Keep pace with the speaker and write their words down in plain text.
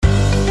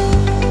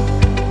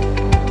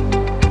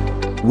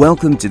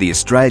Welcome to the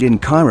Australian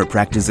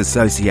Chiropractors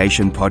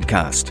Association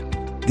podcast.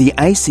 The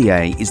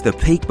ACA is the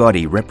peak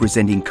body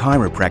representing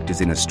chiropractors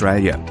in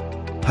Australia.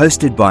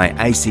 Hosted by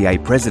ACA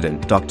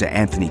President Dr.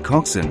 Anthony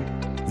Coxon,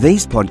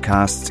 these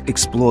podcasts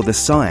explore the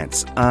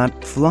science,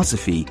 art,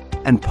 philosophy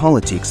and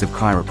politics of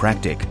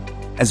chiropractic,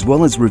 as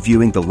well as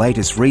reviewing the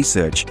latest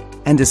research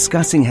and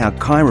discussing how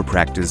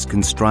chiropractors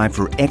can strive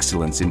for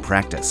excellence in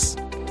practice.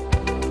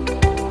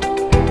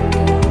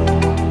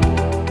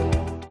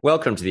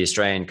 Welcome to the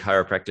Australian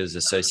Chiropractors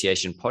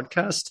Association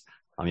podcast.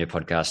 I'm your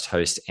podcast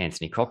host,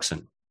 Anthony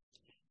Coxon.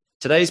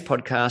 Today's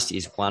podcast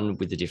is one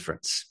with a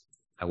difference.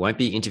 I won't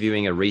be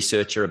interviewing a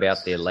researcher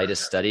about their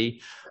latest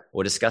study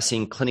or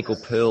discussing clinical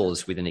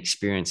pearls with an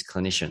experienced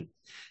clinician.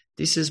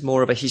 This is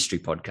more of a history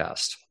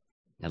podcast.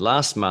 Now,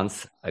 last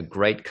month, a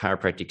great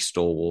chiropractic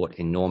stalwart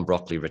in Norm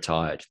Brockley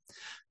retired.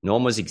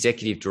 Norm was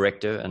Executive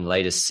Director and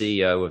later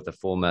CEO of the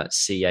former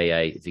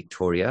CAA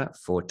Victoria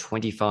for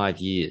 25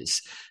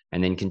 years,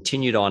 and then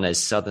continued on as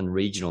Southern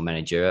Regional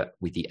Manager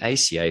with the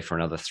ACA for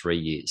another 3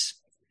 years.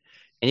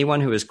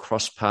 Anyone who has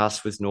crossed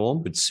paths with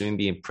Norm would soon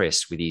be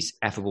impressed with his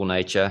affable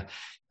nature,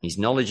 his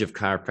knowledge of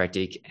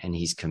chiropractic, and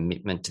his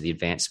commitment to the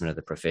advancement of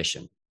the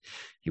profession.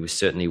 He was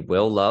certainly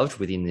well loved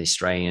within the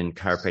Australian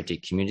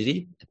chiropractic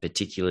community,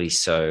 particularly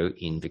so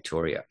in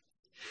Victoria.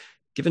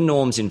 Given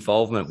Norm's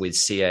involvement with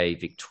CAA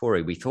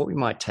Victoria, we thought we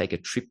might take a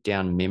trip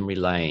down memory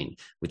lane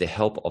with the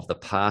help of the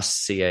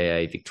past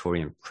CAA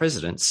Victorian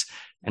presidents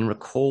and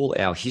recall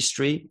our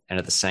history and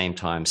at the same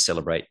time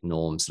celebrate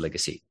Norm's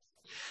legacy.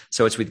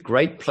 So it's with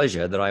great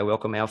pleasure that I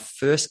welcome our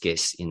first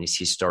guest in this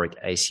historic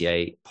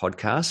ACA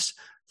podcast,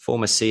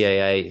 former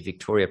CAA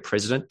Victoria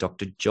President,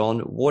 Dr.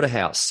 John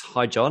Waterhouse.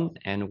 Hi, John,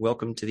 and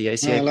welcome to the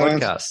ACA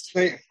podcast.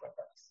 Hey.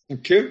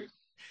 Thank you.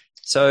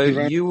 So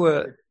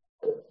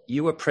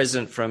you were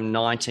president from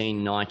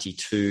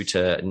 1992 to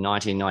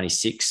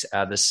 1996.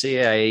 The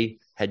CAA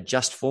had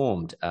just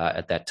formed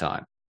at that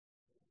time.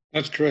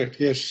 That's correct.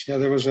 Yes. Yeah,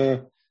 there was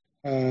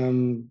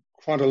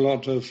quite a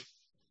lot of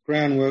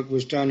groundwork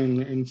was done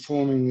in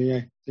forming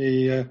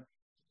the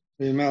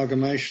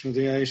amalgamation of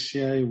the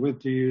ACA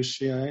with the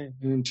UCA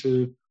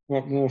into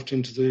what morphed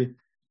into the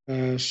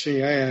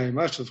CAA.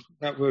 Most of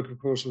that work, of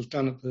course, was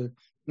done at the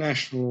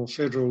national or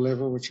federal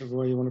level, whichever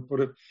way you want to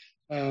put it.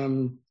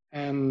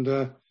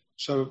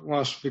 So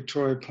whilst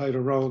Victoria played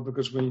a role,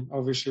 because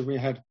we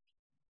had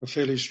a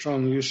fairly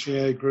strong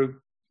UCA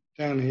group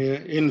down here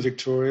in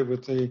Victoria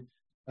with the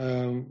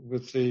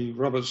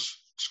Roberts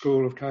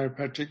School of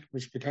Chiropractic,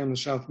 which became the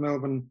South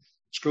Melbourne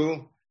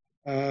School,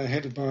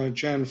 headed by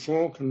Jan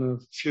Falk and a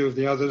few of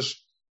the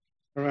others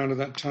around at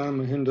that time.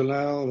 Mahinda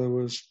Lal, there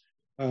was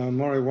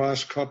Maury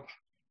Weisskopf,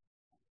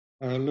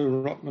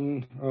 Lou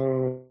Rotman,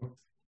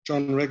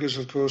 John Reggers,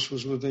 of course,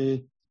 was with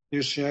the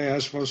UCA,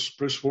 as was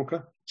Bruce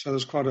Walker. So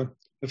there's quite a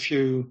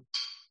few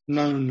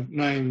known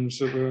names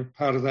that were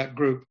part of that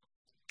group.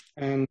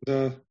 And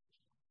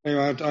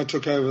anyway, I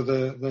took over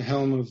the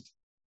helm of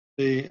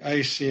the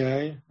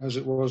ACA, as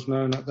it was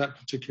known at that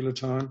particular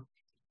time,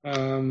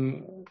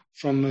 from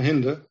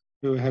Mahinda,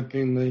 who had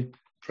been the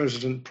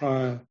president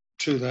prior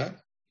to that.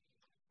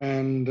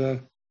 And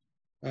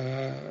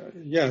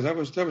that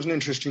was an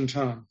interesting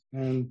time.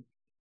 And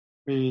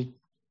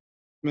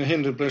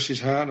Mahinda, bless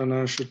his heart, and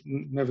I should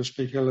never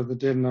speak ill of the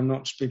dead, and I'm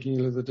not speaking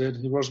ill of the dead.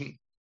 He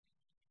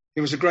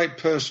was a great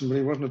person, but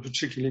he wasn't a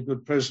particularly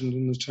good president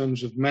in the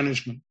terms of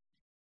management.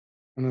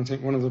 And I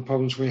think one of the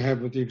problems we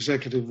had with the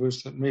executive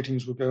was that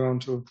meetings would go on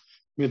till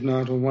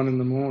midnight or 1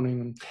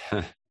 a.m.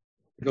 And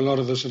a lot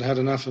of us had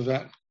enough of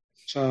that.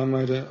 So I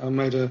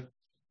made a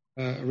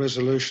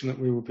resolution that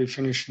we would be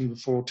finishing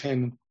before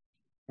 10,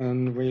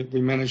 and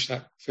we managed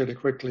that fairly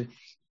quickly.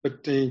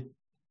 But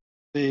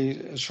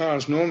as far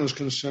as Norm was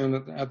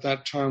concerned, at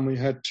that time we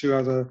had two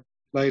other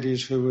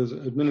ladies who were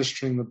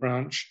administering the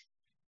branch.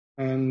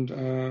 And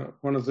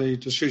one of the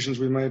decisions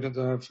we made at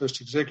the first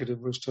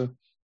executive was to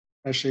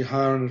actually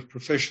hire a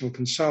professional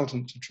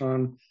consultant to try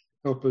and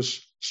help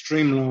us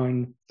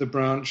streamline the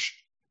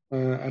branch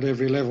at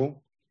every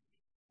level.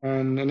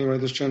 And anyway,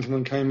 this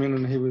gentleman came in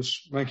and he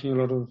was making a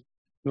lot of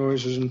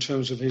noises in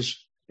terms of his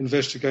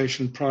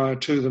investigation prior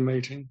to the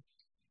meeting.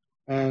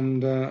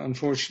 And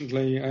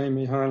unfortunately,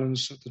 Amy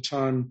Highlands at the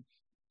time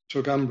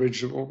took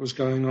umbrage at what was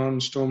going on,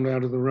 stormed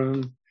out of the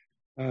room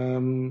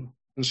and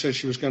said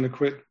she was going to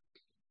quit.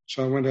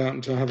 So I went out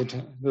and to have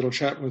a little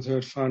chat with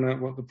her to find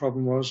out what the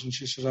problem was. And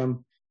she said,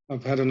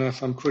 I've had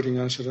enough, I'm quitting.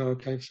 I said,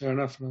 okay, fair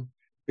enough. And I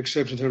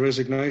accepted her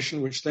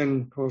resignation, which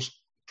then, of course,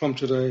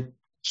 prompted a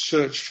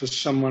search for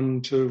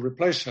someone to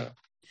replace her.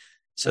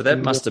 So that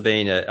must have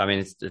been,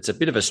 it's a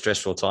bit of a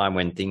stressful time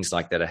when things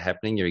like that are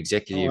happening. Your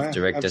executive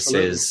director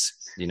absolutely says,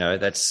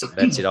 that's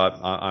it,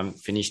 I'm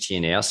finished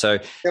here now. So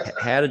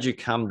How did you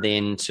come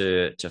then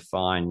to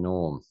find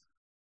Norm?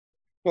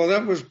 Well,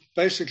 that was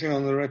basically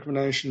on the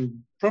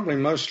recommendation, probably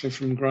mostly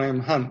from Graham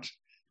Hunt,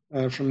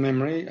 from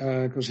memory,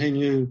 because he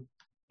knew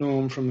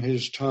Norm from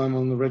his time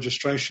on the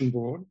registration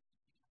board,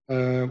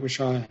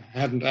 which I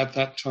hadn't at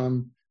that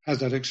time had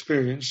that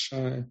experience.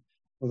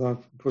 Although,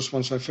 of course,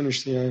 once I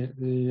finished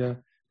the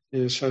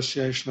the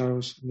association. I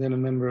was then a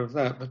member of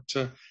that. But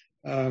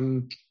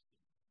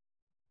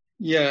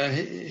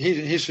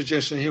he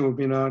suggested he would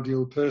be an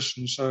ideal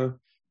person. So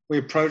we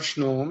approached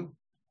Norm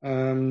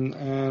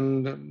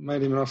and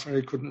made him an offer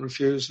he couldn't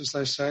refuse, as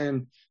they say.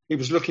 And he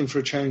was looking for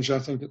a change, I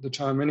think, at the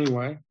time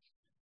anyway.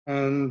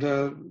 And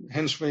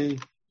hence we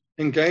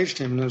engaged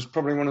him. And it was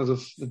probably one of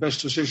the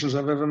best decisions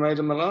I've ever made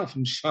in my life,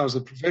 as far as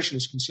the profession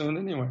is concerned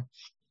anyway.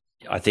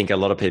 I think a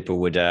lot of people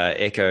would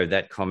echo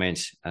that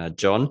comment,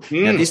 John.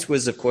 Now, this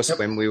was, of course,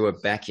 when we were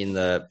back in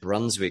the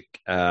Brunswick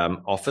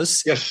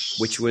office,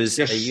 which was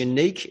a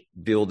unique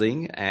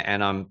building,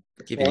 and I'm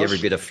giving every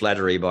bit of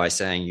flattery by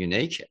saying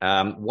unique.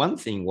 One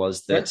thing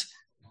was that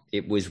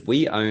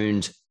we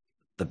owned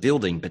the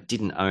building but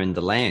didn't own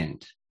the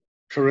land.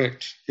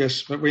 Correct,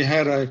 yes. But we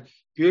had a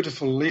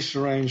beautiful lease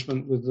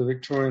arrangement with the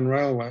Victorian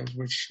Railways,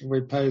 which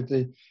we paid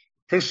the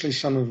princely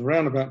sum of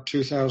around about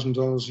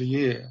 $2,000 a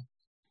year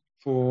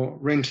for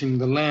renting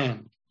the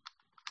land.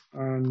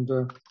 And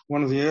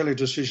one of the early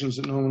decisions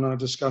that Norm and I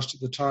discussed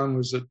at the time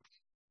was that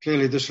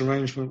clearly this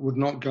arrangement would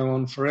not go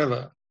on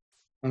forever.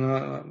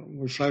 And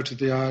we floated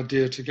the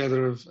idea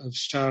together of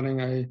starting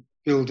a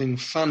building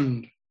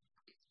fund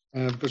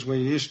because we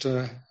used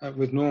to,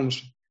 with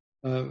Norm's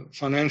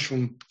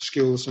financial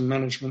skills and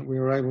management, we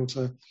were able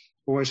to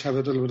always have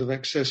a little bit of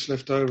excess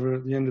left over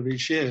at the end of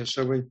each year.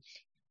 So we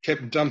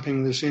kept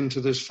dumping this into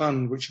this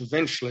fund, which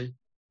eventually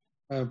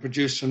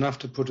produced enough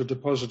to put a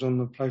deposit on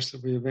the place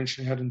that we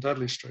eventually had in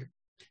Dudley Street.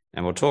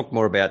 And we'll talk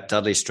more about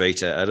Dudley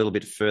Street a little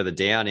bit further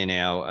down in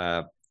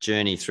our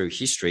journey through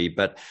history.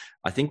 But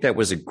I think that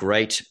was a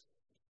great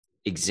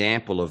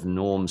example of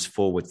Norm's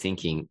forward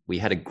thinking. We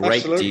had a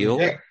great deal.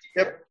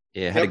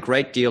 Had a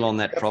great deal on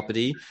that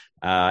property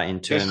in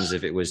terms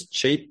of it was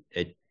cheap.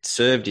 It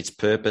served its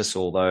purpose,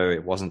 although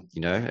it wasn't,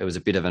 it was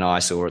a bit of an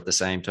eyesore at the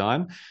same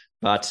time.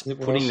 But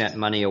putting that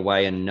money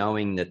away and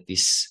knowing that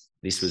this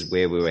was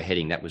where we were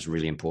heading, that was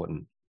really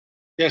important.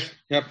 Yes,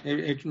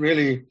 it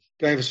really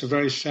gave us a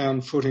very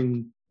sound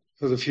footing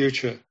for the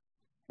future.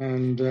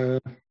 And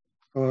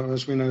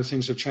as we know,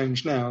 things have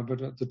changed now,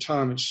 but at the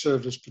time it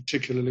served us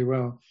particularly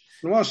well.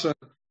 And whilst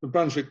the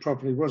Brunswick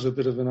property was a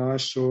bit of an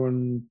eyesore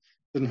and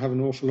didn't have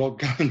an awful lot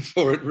going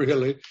for it,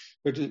 really,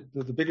 but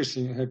the biggest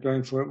thing it had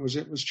going for it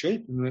was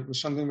cheap, and it was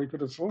something we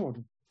could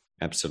afford.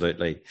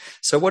 Absolutely.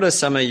 So what are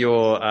some of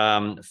your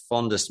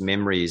fondest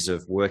memories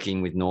of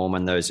working with Norm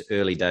in those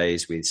early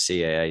days with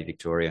CAA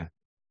Victoria?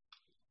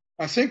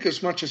 I think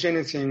as much as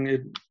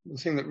anything, the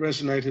thing that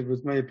resonated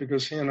with me,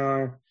 because he and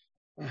I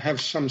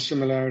have some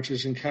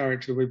similarities in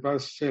character, we're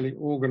both fairly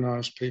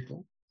organised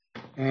people.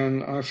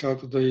 And I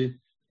felt that the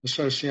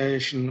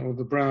association, or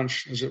the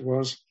branch as it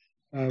was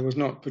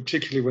not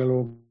particularly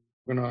well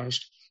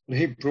organised. And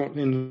he brought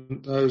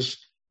in those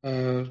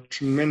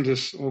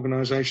tremendous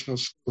organisational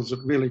skills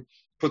that really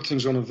put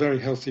things on a very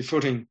healthy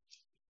footing.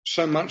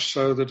 So much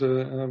so that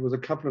with a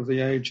couple of the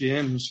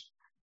AGMs,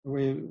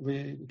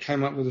 we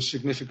came up with a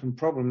significant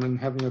problem in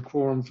having a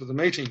quorum for the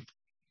meeting,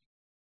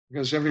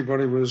 because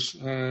everybody was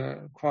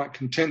quite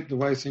content the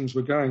way things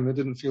were going. They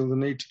didn't feel the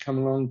need to come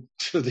along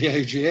to the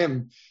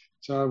AGM.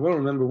 So I well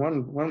remember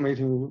one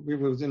meeting, we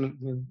were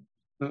within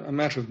a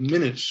matter of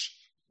minutes,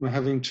 we're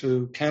having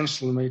to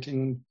cancel the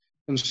meeting,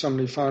 and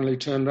somebody finally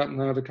turned up and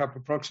they had a couple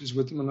of proxies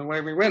with them, and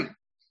away we went.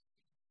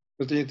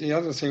 But the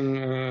other thing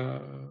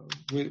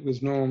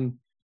with Norm,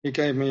 he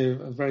gave me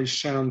a very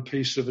sound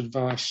piece of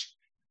advice,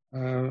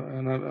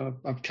 and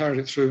I've carried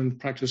it through and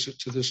practice it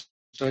to this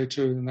day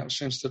too, in that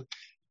sense that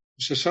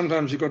he says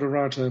sometimes you've got to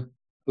write a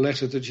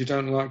letter that you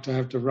don't like to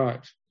have to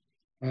write.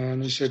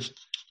 And he said,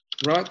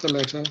 write the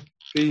letter,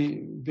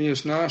 be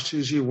as nasty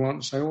as you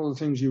want, say all the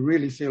things you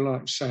really feel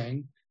like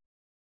saying,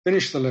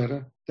 finish the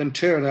letter, then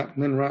tear it up,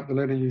 and then write the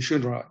letter you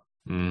should write.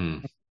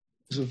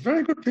 It's a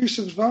very good piece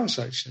of advice,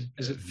 actually.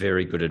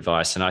 Very good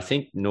advice. And I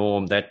think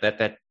Norm,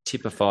 that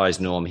typifies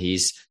Norm.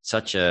 He's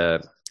such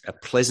a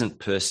pleasant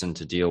person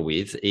to deal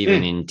with,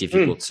 even in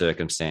difficult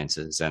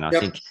circumstances. And I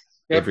think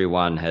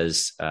everyone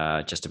has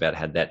just about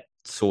had that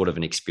sort of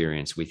an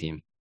experience with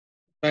him.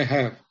 They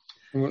have.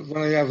 And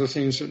one of the other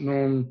things that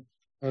Norm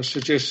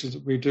suggested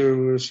that we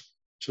do was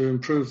to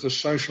improve the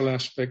social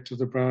aspect of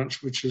the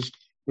branch, which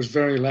was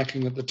very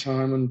lacking at the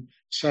time, and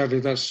sadly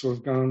that's sort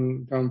of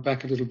gone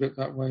back a little bit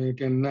that way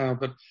again now.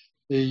 But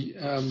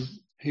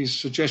he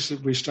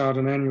suggested we start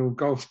an annual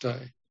golf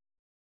day,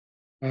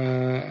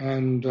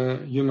 and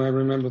you may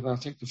remember that. I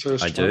think the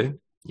first one. I do.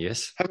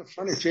 Yes. I have a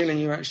funny feeling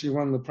you actually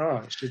won the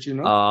prize. Did you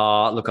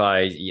not? Look,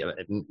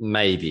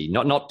 maybe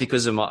not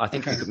because of my. I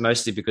think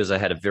mostly because I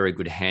had a very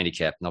good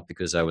handicap, not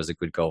because I was a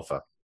good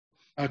golfer.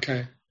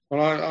 Okay.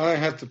 Well, I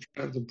had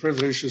the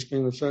privilege as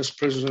being the first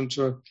president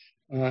to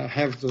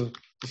have the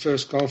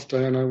first golf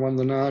day, and I won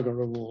the Naga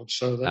Award.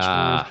 So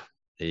that's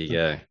there you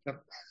go.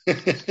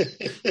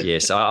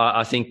 Yes,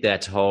 I think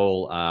that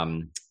whole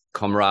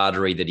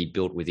camaraderie that he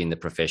built within the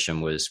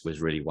profession was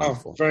really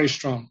wonderful. Very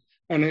strong.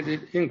 And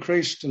it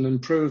increased and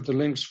improved the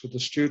links with the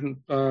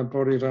student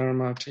body at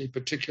RMIT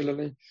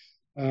particularly.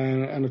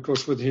 And of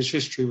course, with his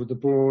history with the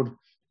board,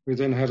 We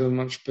then had a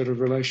much better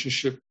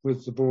relationship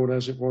with the board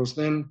as it was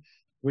then,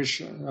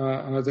 which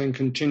I then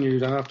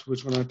continued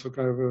afterwards when I took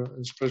over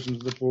as president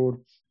of the board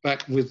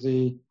back with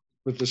the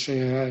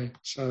CAA.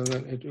 So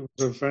that it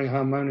was a very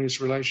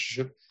harmonious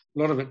relationship, a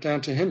lot of it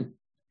down to him.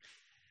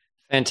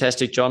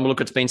 Fantastic, John. Well,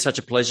 look, it's been such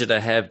a pleasure to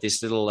have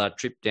this little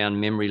trip down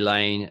memory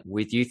lane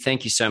with you.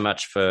 Thank you so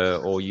much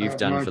for all you've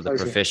done for the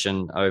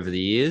profession over the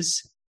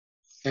years.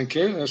 Thank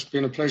you. That's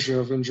been a pleasure.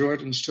 I've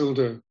enjoyed it and still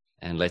do.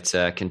 And let's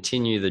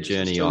continue the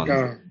journey on.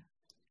 Going.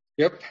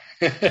 Yep.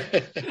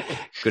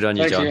 Good on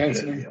you, John.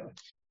 Thank you, Anthony.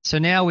 So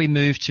now we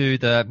move to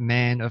the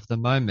man of the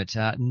moment,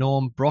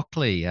 Norm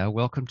Brockley.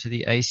 Welcome to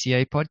the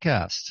ACA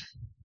podcast.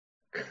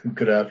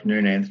 Good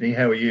afternoon, Anthony.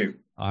 How are you?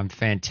 I'm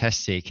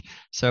fantastic.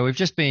 So we've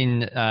just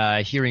been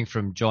hearing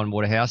from John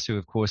Waterhouse, who,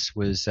 of course,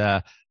 was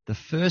the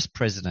first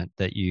president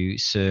that you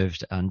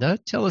served under.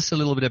 Tell us a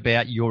little bit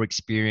about your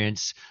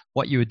experience,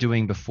 what you were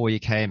doing before you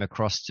came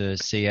across to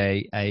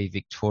CAA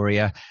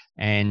Victoria,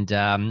 and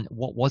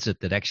what was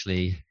it that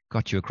actually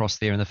got you across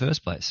there in the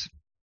first place?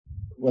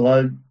 Well,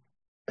 I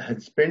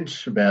had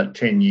spent about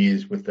 10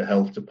 years with the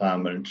health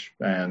department,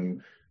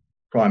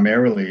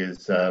 primarily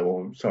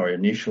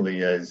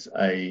initially as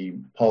a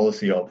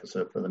policy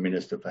officer for the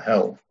Minister for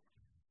Health.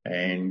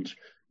 And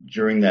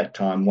during that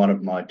time, one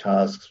of my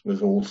tasks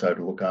was also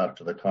to look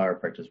after the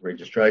Chiropractors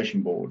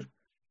Registration Board.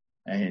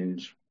 And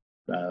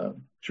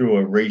through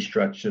a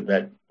restructure,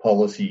 that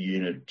policy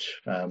unit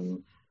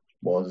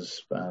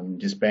was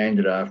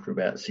disbanded after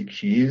about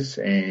 6 years.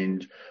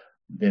 And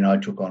then I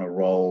took on a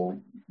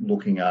role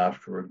looking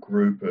after a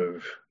group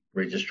of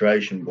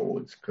registration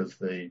boards because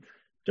the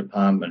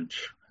department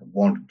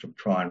wanted to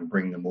try and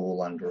bring them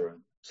all under a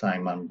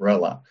same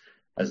umbrella,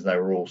 as they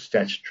were all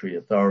statutory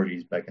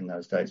authorities back in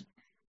those days.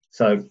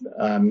 So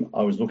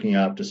I was looking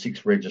after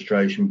 6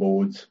 registration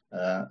boards,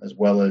 as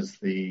well as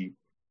the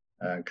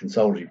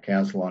Consultative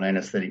Council on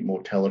Anaesthetic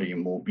Mortality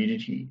and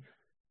Morbidity.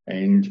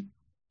 And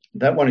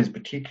that one is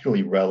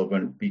particularly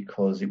relevant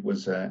because it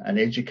was an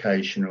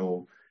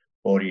educational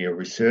body, a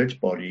research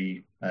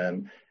body,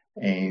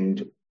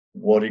 and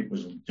what it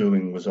was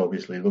doing was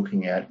obviously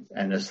looking at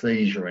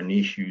anaesthesia and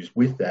issues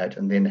with that,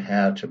 and then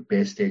how to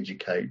best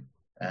educate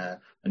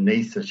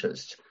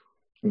anaesthetists.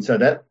 And so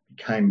that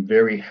became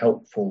very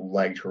helpful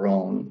later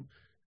on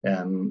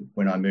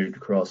when I moved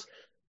across.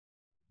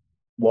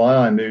 Why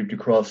I moved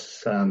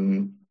across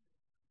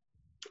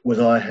was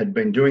I had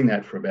been doing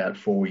that for about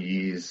 4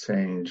 years,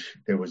 and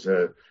there was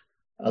a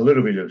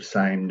little bit of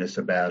sameness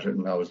about it,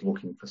 and I was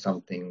looking for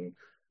something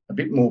a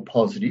bit more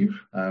positive.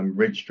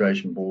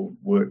 Registration board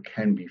work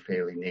can be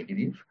fairly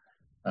negative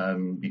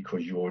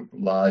because you're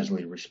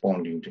largely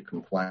responding to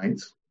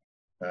complaints.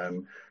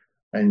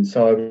 And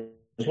so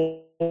I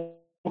was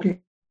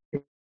looking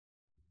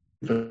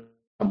for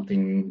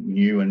something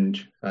new,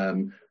 and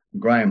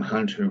Graham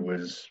Hunt, who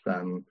was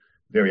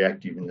very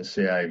active in the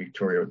CAA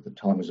Victoria at the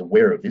time, was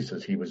aware of this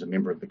as he was a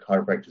member of the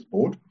Chiropractors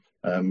Board.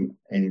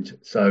 And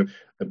so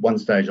at one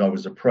stage I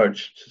was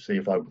approached to see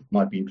if I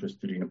might be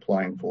interested in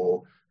applying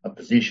for a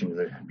position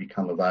that had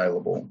become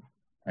available.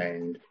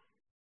 And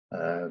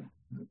of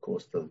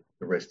course, the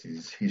rest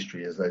is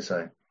history, as they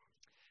say.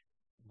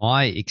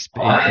 My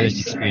first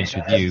experience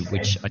with you,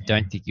 which I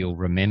don't think you'll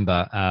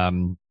remember,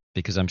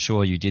 because I'm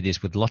sure you did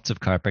this with lots of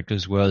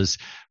chiropractors, was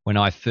when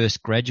I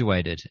first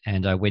graduated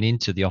and I went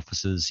into the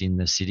offices in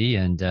the city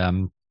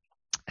and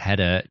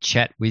had a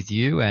chat with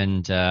you.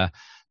 And I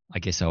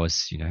guess I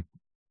was,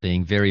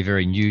 being very,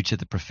 very new to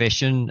the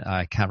profession.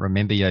 I can't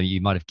remember,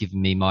 you might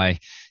have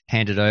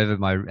handed over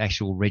my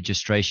actual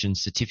registration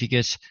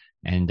certificate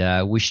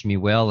and wished me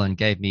well and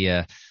gave me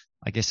a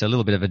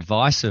little bit of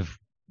advice of,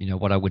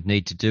 what I would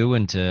need to do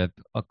and to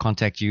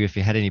contact you if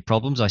you had any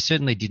problems. I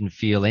certainly didn't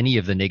feel any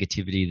of the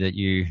negativity that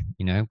you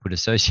would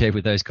associate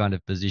with those kind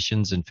of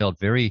positions, and felt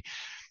very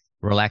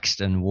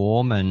relaxed and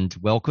warm and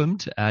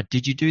welcomed.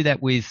 Did you do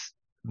that with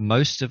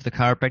most of the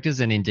chiropractors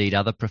and indeed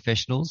other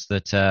professionals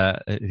that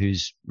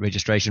whose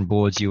registration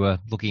boards you were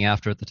looking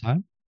after at the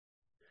time?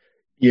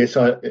 Yes,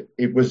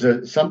 it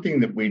was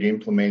something that we'd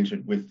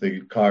implemented with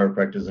the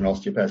Chiropractors and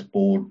Osteopaths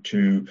Board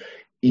to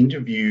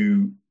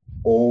interview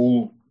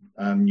all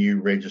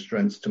new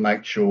registrants to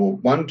make sure,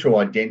 one, to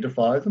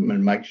identify them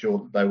and make sure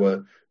that they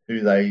were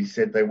who they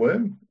said they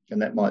were.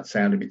 And that might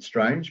sound a bit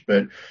strange,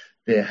 but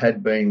there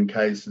had been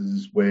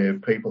cases where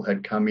people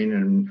had come in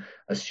and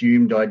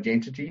assumed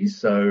identities,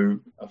 so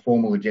a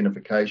formal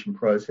identification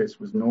process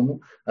was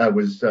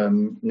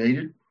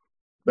needed,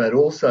 but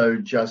also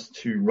just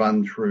to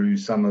run through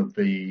some of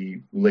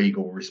the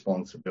legal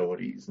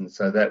responsibilities. And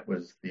so that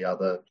was the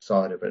other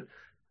side of it.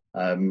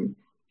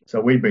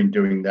 So we've been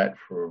doing that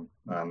for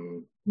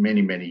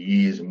many, many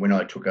years. And when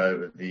I took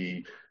over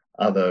the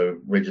other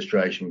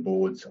registration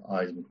boards,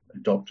 I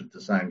adopted the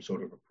same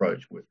sort of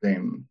approach with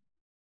them,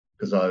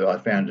 because I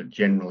found it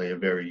generally a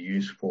very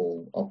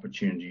useful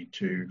opportunity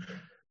to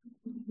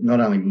not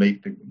only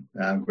meet the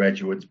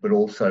graduates, but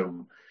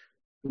also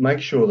make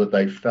sure that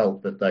they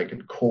felt that they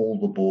could call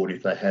the board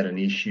if they had an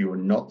issue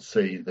and not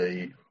see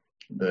the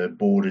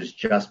board as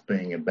just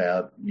being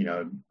about,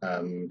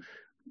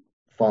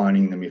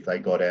 fining them if they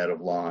got out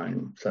of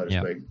line, so to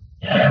speak.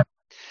 Yeah.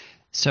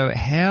 So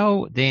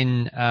how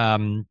then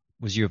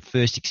was your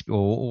first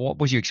or what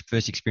was your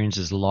first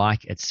experiences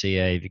like at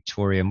CA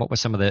Victoria, and what were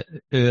some of the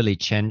early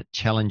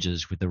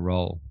challenges with the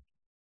role?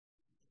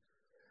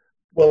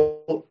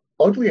 Well,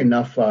 oddly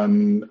enough, I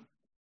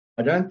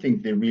don't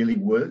think there really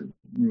were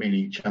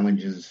many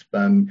challenges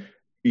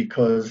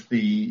because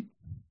the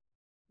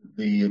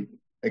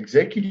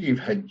executive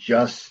had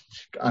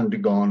just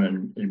undergone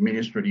an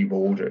administrative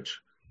audit,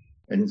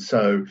 and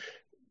so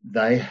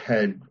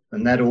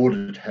that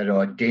audit had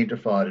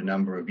identified a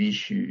number of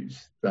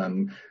issues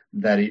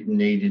that it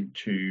needed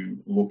to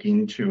look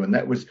into, and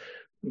that was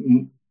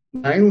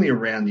mainly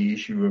around the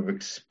issue of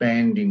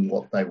expanding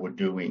what they were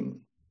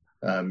doing.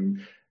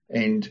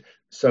 And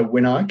so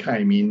when I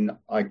came in,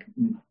 I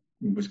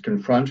was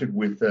confronted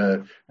with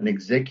an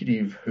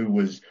executive who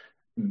was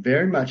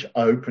very much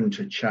open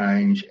to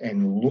change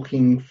and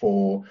looking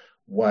for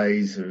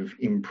ways of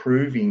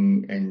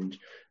improving and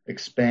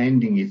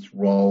expanding its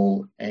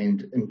role,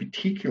 and in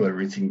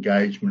particular its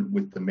engagement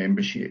with the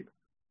membership.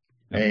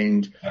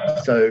 And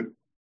so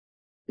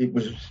it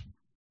was,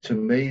 to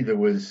me, there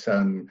was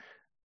a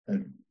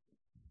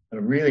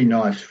really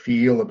nice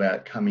feel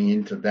about coming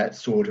into that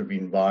sort of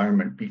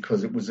environment,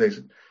 because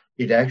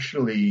it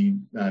actually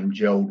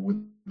gelled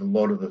with a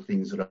lot of the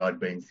things that I'd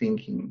been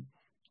thinking.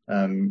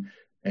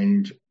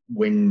 And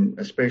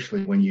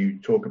especially when you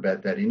talk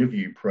about that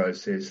interview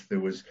process, there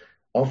was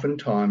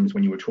oftentimes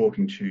when you were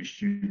talking to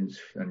students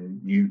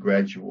and new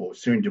graduate or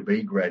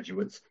soon-to-be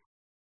graduates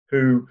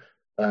who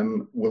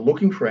were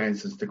looking for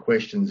answers to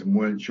questions and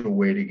weren't sure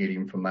where to get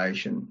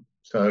information.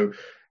 So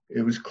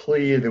it was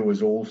clear there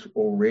was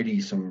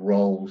already some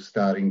roles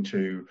starting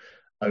to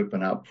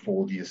open up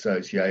for the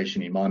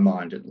association, in my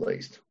mind at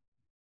least.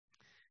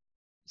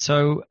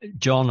 So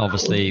John,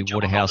 obviously,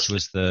 Waterhouse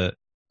was the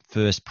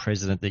first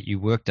president that you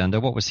worked under.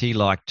 What was he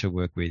like to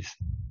work with?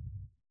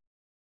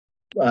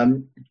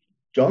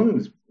 John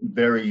was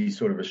very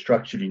sort of a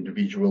structured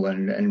individual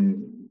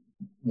and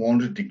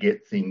wanted to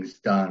get things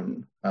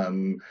done,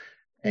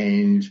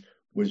 and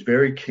was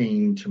very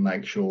keen to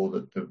make sure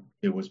that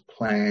there was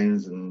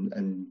plans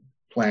and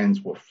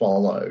plans were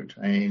followed,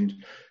 and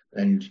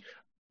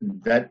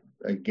that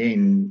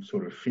again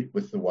sort of fit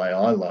with the way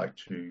I like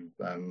to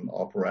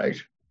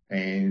operate.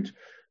 And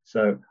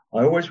so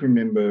I always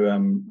remember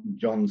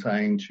John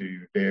saying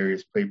to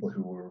various people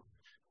who were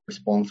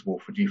responsible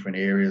for different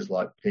areas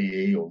like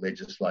PE or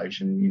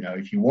legislation,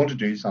 if you want to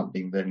do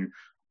something, then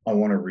I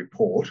want a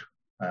report,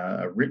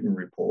 a written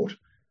report,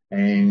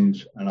 and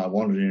I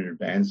want it in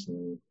advance,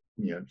 and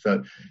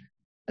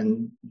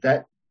and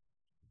that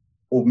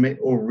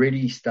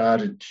already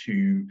started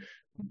to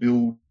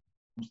build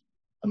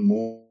a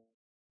more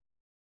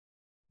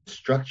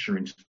structure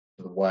into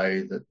the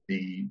way that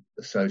the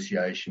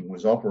association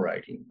was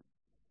operating.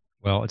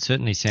 Well, it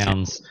certainly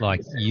sounds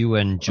like you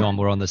and John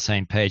were on the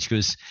same page,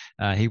 because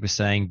he was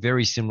saying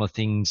very similar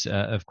things,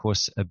 of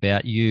course,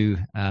 about you,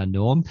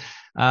 Norm.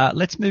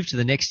 Let's move to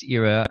the next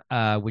era,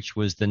 which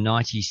was the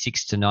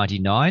 96 to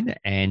 99,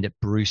 and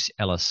Bruce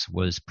Ellis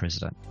was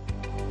president.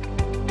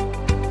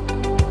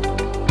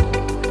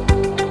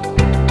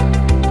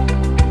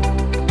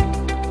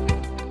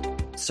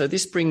 So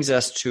this brings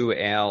us to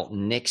our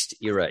next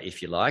era,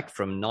 if you like,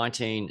 from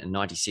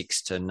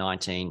 1996 to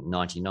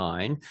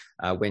 1999,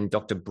 when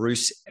Dr.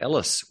 Bruce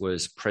Ellis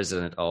was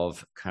president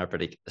of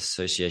Chiropractic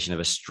Association of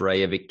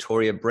Australia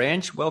Victoria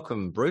branch.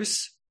 Welcome,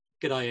 Bruce.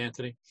 G'day,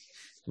 Anthony.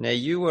 Now,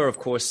 you were, of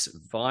course,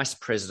 vice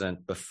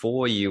president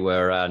before you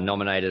were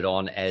nominated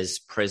on as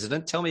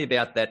president. Tell me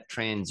about that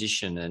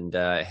transition and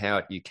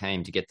how you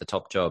came to get the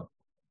top job.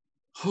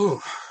 Oh,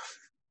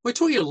 we're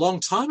talking a long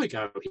time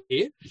ago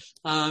here.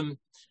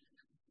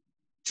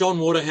 John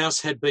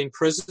Waterhouse had been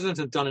president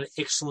and done an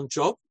excellent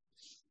job.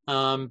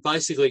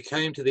 Basically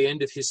came to the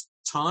end of his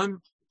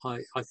time.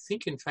 I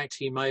think, in fact,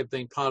 he may have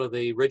been part of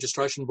the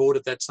registration board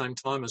at that same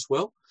time as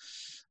well.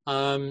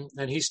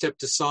 And he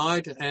stepped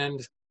aside,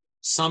 and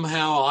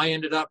somehow I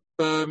ended up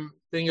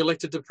being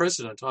elected to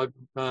president. I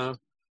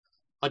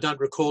don't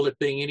recall it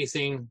being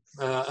anything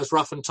as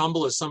rough and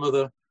tumble as some of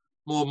the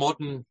more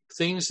modern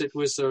things. It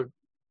was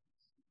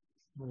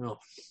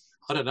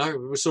I don't know,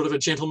 it was sort of a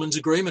gentleman's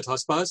agreement, I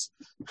suppose,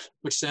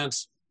 which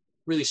sounds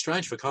really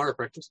strange for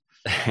chiropractors.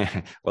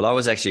 Well, I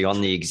was actually on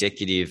the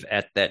executive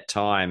at that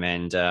time,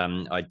 and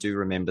I do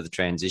remember the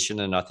transition,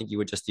 and I think you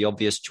were just the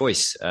obvious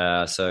choice.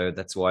 So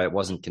that's why it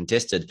wasn't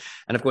contested.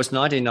 And of course,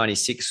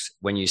 1996,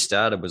 when you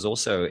started, was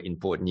also an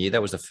important year.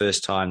 That was the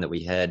first time that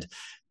we had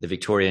the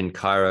Victorian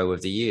Chiro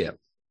of the Year.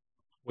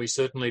 We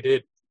certainly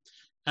did.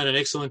 And an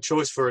excellent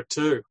choice for it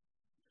too.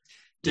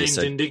 Dean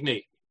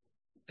Dindigny.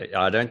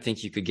 I don't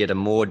think you could get a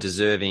more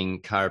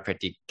deserving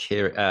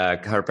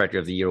chiropractor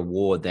of the year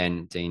award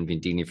than Dean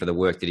Dindigny for the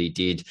work that he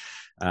did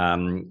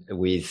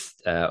with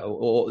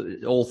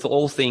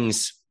all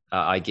things,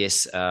 I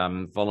guess,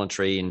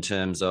 voluntary in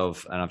terms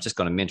of, and I've just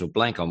got a mental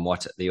blank on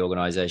what the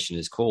organisation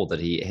is called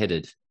that he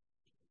headed.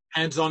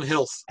 Hands on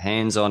Health.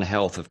 Hands on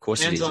Health, of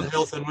course. Hands on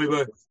Health, and we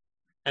were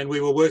and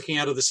we were working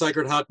out of the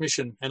Sacred Heart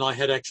Mission, and I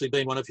had actually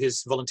been one of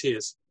his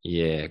volunteers.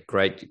 Yeah,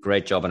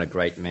 great job and a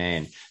great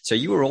man. So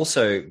you were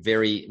also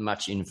very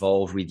much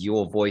involved with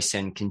Your Voice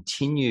and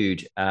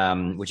continued,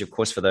 which of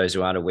course, for those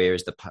who aren't aware,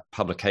 is the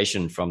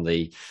publication from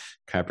the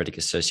Chiropractic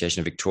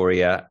Association of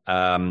Victoria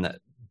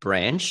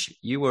branch.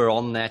 You were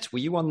on that. Were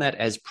you on that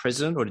as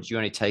president, or did you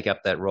only take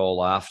up that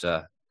role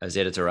as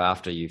editor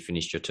after you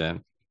finished your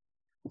term?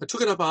 I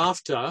took it up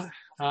after.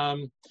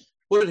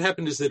 What had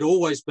happened is there'd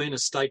always been a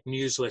state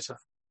newsletter,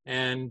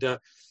 and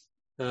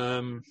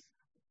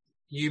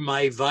you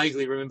may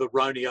vaguely remember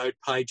Roneo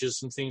pages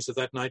and things of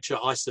that nature.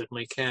 I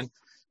certainly can,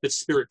 but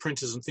Spirit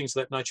printers and things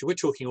of that nature. We're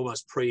talking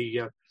almost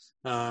photocopying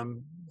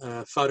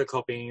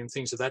and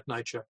things of that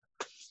nature.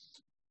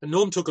 And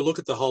Norm took a look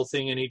at the whole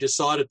thing, and he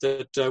decided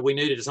that we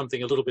needed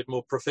something a little bit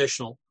more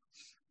professional.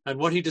 And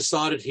what he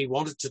decided he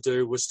wanted to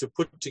do was to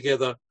put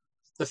together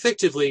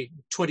effectively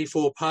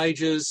 24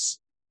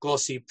 pages,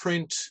 glossy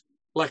print,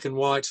 black and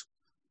white,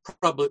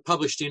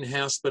 published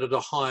in-house but at a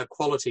higher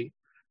quality,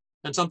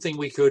 and something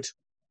we could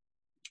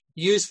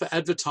use for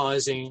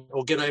advertising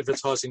or get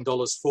advertising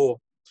dollars for.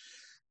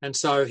 And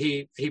so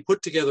he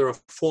put together a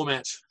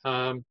format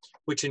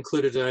which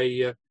included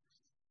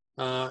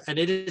an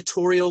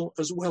editorial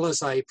as well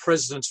as a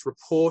president's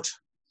report.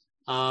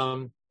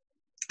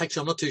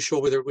 Actually, I'm not too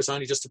sure whether it was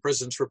only just a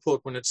president's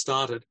report when it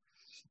started,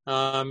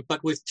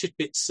 but with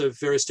tidbits of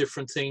various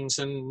different things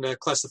and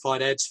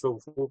classified ads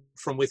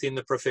from within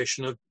the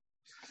profession of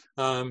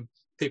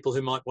people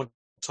who might want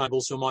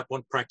tables, who might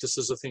want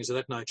practices or things of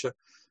that nature.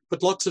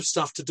 But lots of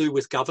stuff to do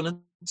with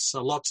governance,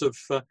 lots of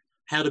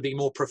how to be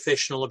more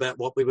professional about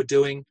what we were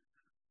doing,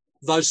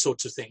 those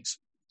sorts of things.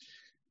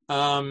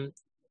 When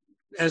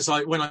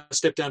I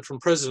stepped down from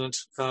president,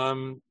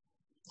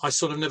 I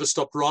sort of never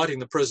stopped writing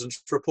the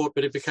president's report,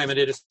 but it became an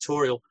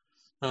editorial,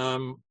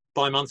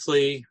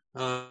 bi-monthly.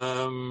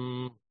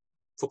 For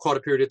quite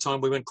a period of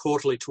time, we went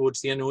quarterly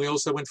towards the end, and we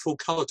also went full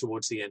colour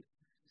towards the end.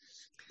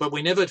 But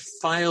we never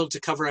failed to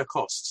cover our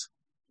costs.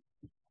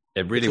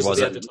 It really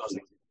was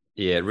advertising.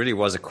 Yeah, it really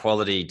was a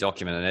quality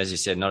document, and as you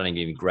said, not only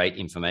giving great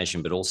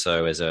information, but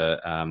also as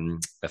a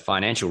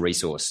financial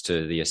resource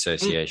to the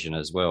association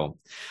as well.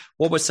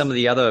 What were some of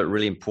the other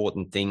really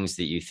important things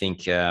that you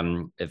think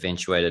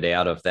eventuated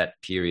out of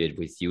that period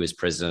with you as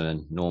president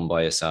and Norm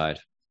by your side?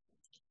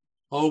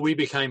 Oh, we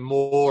became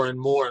more and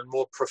more and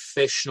more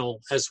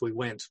professional as we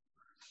went.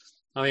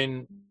 I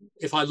mean,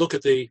 if I look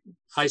at the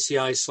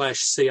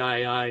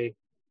ACA/CAA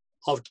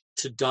of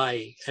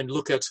today and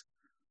look at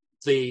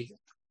the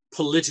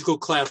political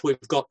clout we've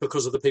got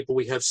because of the people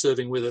we have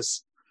serving with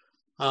us.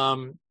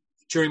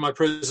 During my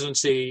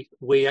presidency,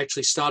 we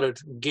actually started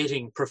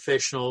getting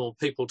professional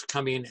people to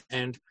come in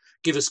and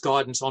give us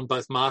guidance on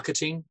both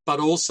marketing, but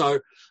also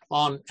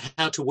on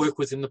how to work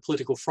within the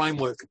political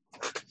framework.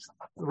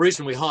 The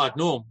reason we hired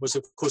Norm was,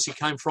 of course, he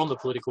came from the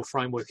political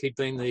framework. He'd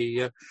been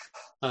the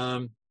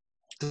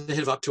head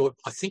of up to,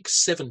 I think,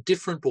 7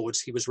 different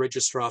boards he was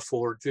registrar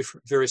for at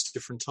various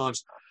different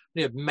times.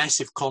 He had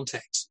massive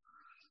contacts.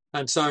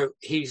 And so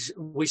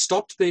we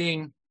stopped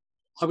being,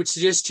 I would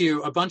suggest to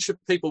you, a bunch of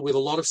people with a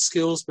lot of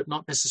skills, but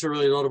not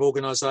necessarily a lot of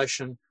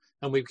organisation,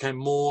 and we became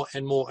more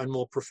and more and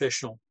more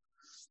professional.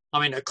 I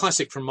mean, a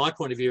classic from my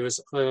point of view is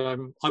I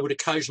would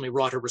occasionally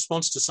write a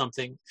response to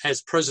something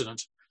as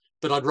president,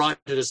 but I'd write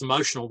it as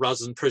emotional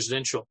rather than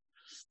presidential.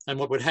 And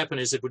what would happen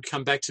is it would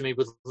come back to me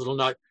with a little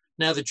note,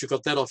 now that you've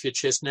got that off your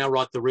chest, now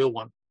write the real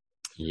one.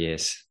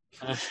 Yes.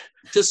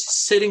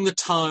 Just setting the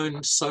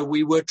tone so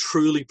we were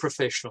truly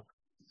professional.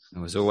 It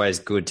was always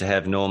good to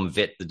have Norm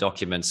vet the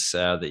documents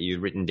that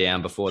you've written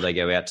down before they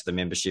go out to the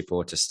membership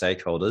or to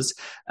stakeholders.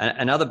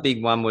 Another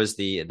big one was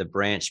the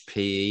branch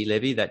PE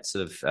levy. That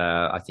sort of,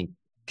 I think,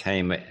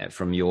 came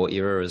from your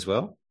era as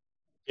well.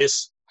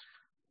 Yes.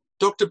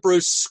 Dr.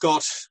 Bruce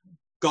Scott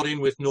got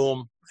in with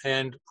Norm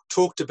and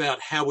talked about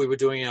how we were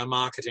doing our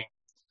marketing.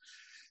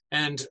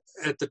 And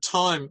at the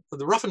time,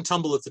 the rough and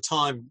tumble at the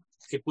time,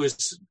 it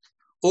was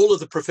all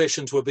of the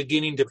professions were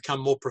beginning to become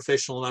more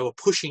professional, and they were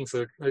pushing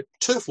for a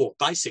turf war,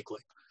 basically.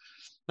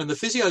 And the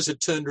physios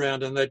had turned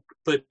around and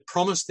they'd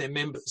promised their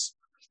members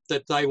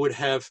that they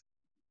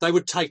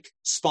would take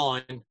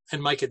spine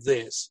and make it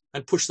theirs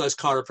and push those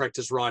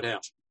chiropractors right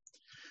out.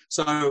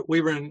 So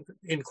we were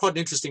in quite an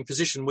interesting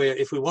position where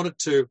if we wanted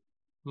to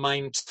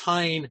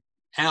maintain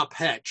our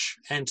patch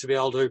and to be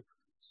able to,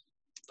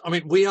 I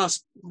mean, we are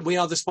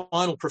the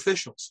spinal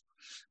professionals.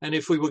 And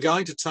if we were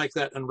going to take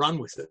that and run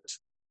with it,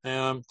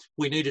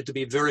 we needed to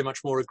be very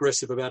much more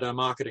aggressive about our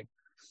marketing.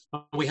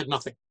 We had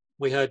nothing.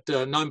 We had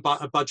no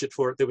budget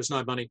for it. There was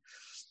no money.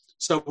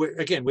 So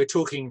we're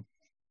talking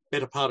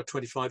better part of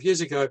 25 years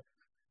ago.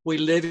 We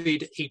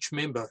levied each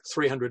member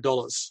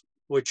 $300,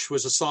 which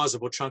was a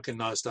sizable chunk in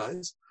those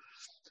days.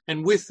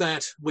 And with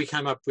that, we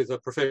came up with a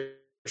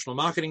professional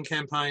marketing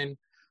campaign.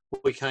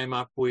 We came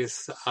up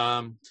with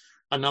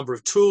a number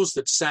of tools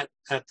that sat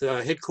at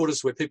the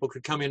headquarters where people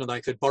could come in and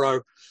they could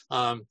borrow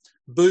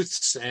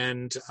booths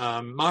and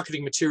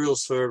marketing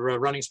materials for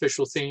running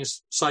special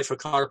things, say for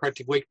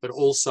Chiropractic Week, but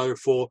also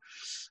for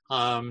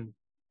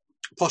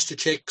posture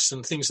checks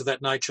and things of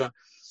that nature.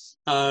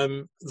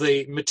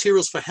 The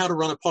materials for how to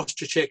run a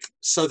posture check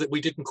so that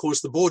we didn't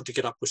cause the board to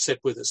get upset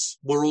with us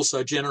were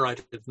also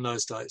generated in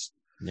those days.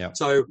 Yeah.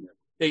 So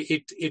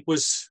it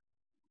was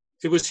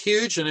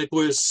huge, and it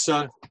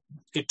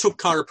took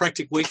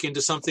Chiropractic Week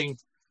into something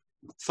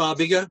far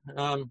bigger.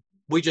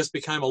 We just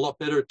became a lot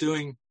better at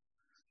doing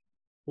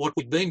what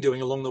we'd been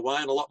doing along the way,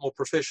 and a lot more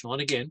professional.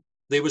 And again,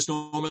 there was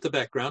Norm at the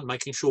background,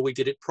 making sure we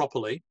did it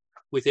properly,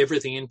 with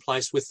everything in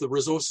place, with the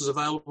resources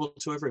available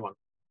to everyone.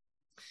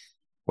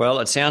 Well,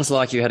 it sounds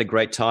like you had a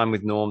great time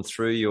with Norm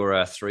through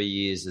your 3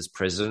 years as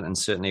president, and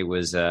certainly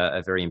was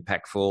a very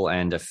impactful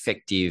and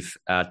effective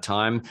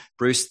time.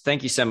 Bruce,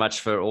 thank you so much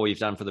for all you've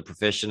done for the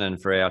profession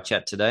and for our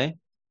chat today.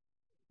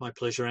 My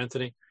pleasure,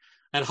 Anthony.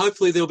 And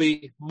hopefully there'll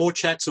be more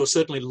chats, or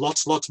certainly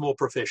lots more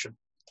profession.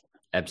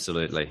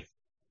 Absolutely.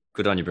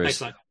 Good on you, Bruce.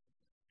 Thanks, mate.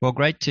 Well,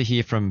 great to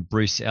hear from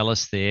Bruce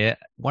Ellis there.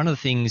 One of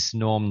the things,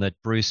 Norm,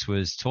 that Bruce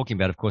was talking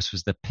about, of course,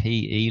 was the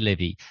PE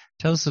levy.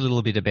 Tell us a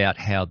little bit about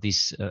how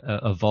this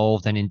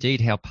evolved, and indeed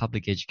how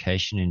public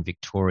education in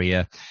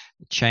Victoria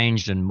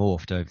changed and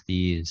morphed over the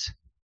years.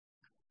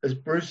 As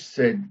Bruce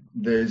said,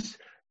 there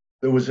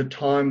was a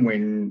time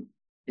when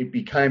it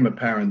became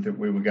apparent that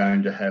we were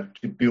going to have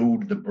to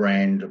build the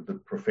brand of the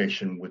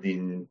profession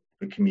within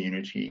the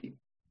community.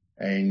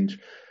 And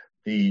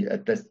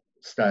at that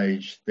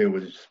stage, there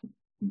was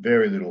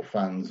very little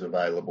funds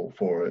available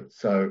for it.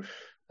 So,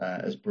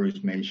 as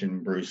Bruce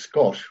mentioned, Bruce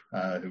Scott,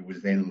 who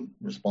was then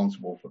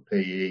responsible for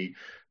PE,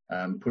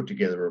 put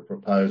together a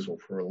proposal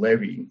for a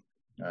levy,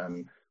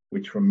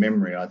 which from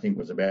memory I think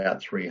was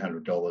about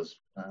 $300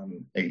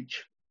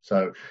 each.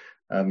 So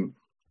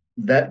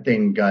that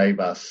then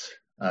gave us,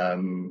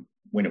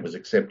 when it was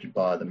accepted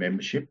by the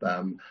membership,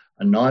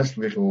 a nice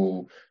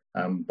little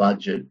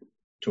budget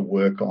to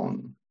work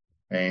on.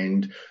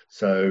 And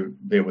so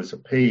there was a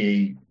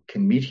PE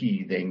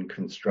committee then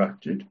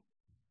constructed,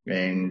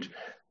 and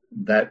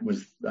that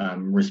was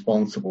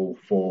responsible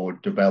for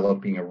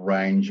developing a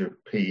range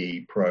of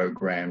PE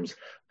programs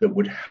that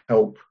would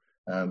help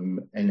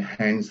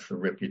enhance the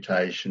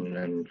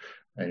reputation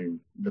and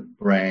the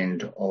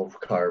brand of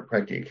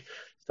chiropractic.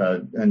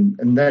 So,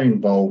 and that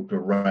involved a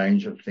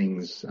range of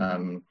things.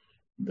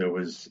 There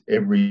was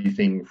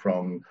everything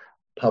from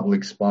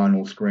public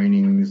spinal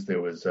screenings.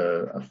 There was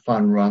a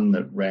fun run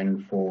that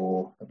ran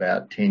for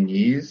about 10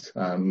 years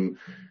and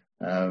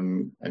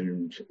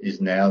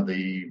is now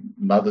the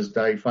Mother's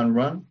Day fun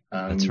run.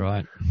 That's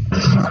right.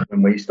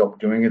 When we stopped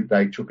doing it,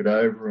 they took it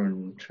over,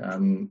 and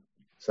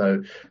so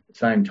at the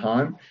same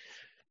time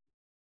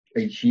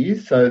each year.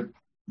 So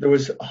there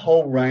was a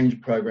whole range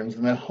of programs,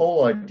 and the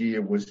whole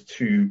idea was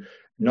to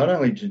not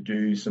only to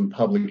do some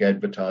public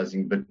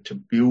advertising, but to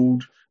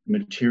build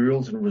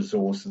materials and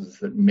resources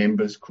that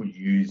members could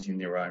use in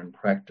their own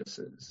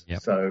practices.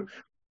 Yep. So,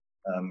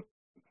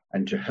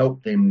 and to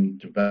help them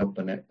develop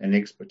an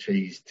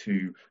expertise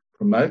to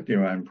promote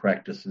their own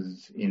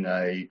practices in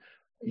a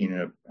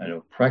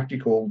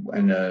practical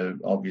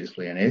and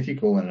obviously an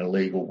ethical and a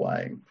legal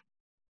way.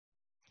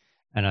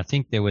 And I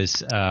think there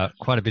was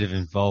quite a bit of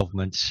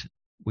involvement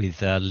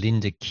with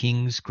Linda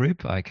King's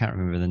group. I can't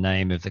remember the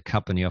name of the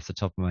company off the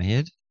top of my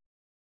head.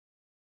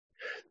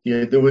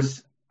 Yeah, there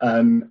was.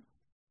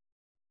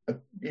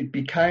 It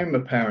became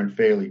apparent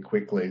fairly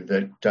quickly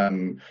that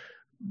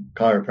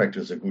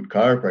chiropractors are good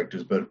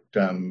chiropractors, but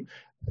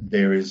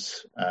there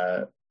is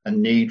a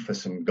need for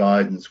some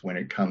guidance when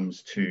it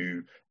comes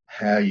to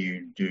how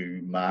you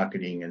do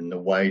marketing and the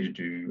way to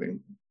do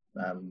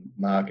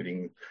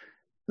marketing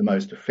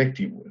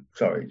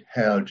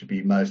how to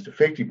be most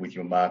effective with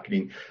your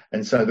marketing.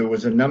 And so there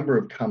was a number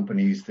of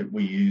companies that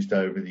we used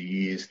over the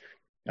years,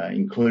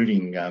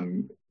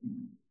 including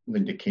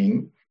Linda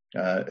King,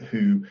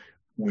 who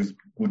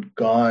would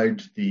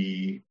guide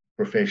the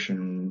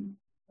profession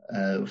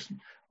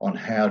on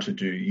how to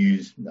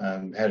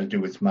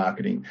do its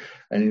marketing.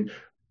 And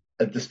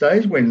at the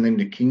stage when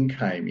Linda King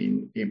came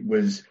in, it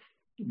was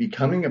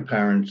becoming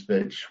apparent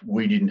that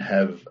we didn't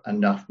have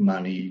enough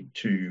money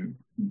to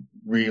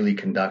really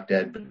conduct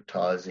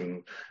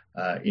advertising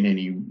in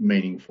any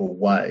meaningful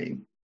way.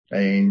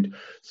 And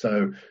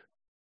so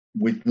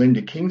with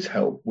Linda King's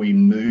help, we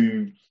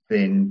moved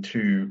then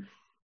to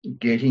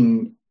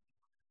getting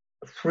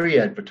free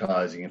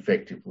advertising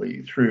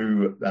effectively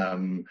through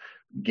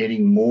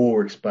getting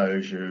more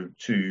exposure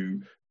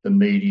to the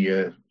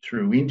media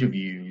through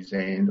interviews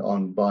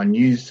and by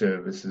news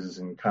services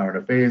and current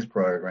affairs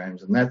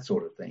programs and that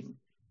sort of thing.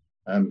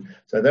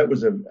 So that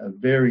was a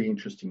very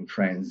interesting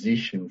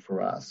transition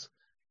for us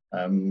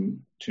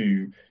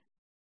to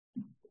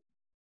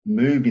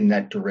move in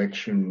that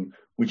direction,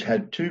 which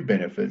had two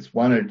benefits.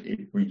 One,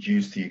 it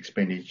reduced the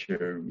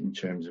expenditure in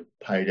terms of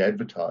paid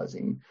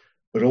advertising,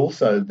 but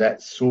also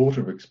that sort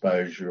of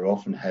exposure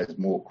often has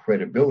more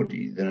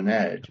credibility than an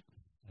ad.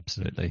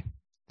 Absolutely.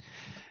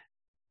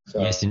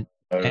 So, yes,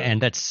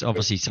 and that's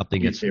obviously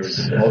something if there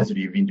is a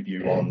positive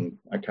interview on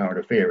a current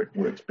affair, it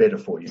works better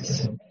for you.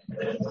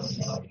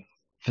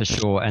 For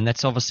sure. And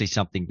that's obviously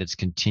something that's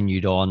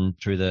continued on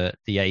through the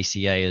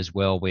ACA as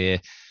well,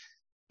 where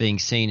being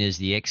seen as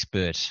the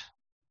expert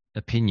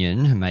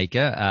opinion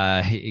maker,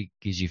 it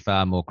gives you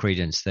far more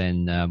credence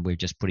than we're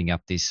just putting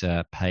up this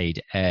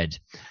paid ad.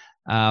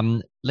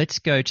 Let's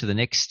go to the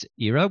next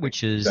era,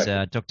 which is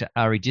Dr.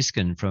 Ari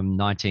Diskin from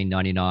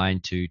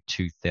 1999 to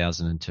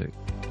 2002.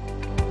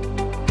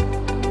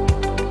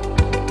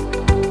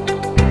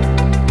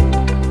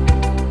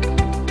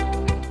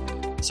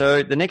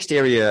 So the next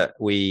area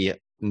we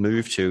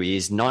move to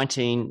is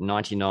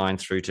 1999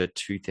 through to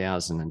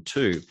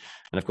 2002.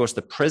 And of course,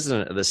 the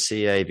president of the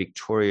CA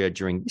Victoria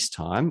during this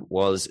time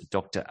was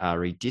Dr.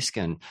 Ari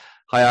Diskin.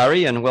 Hi,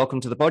 Ari, and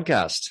welcome to the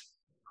podcast.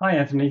 Hi,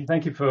 Anthony.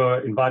 Thank you for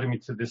inviting me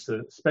to this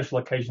special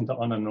occasion to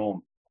honour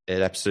Norm.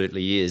 It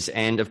absolutely is.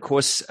 And of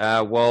course,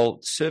 while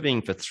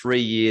serving for 3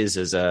 years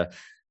as a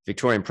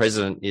Victorian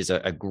president is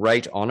a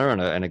great honour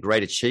and a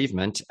great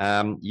achievement,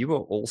 you were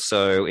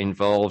also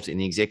involved in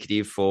the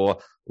executive for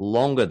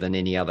longer than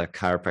any other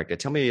chiropractor.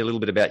 Tell me a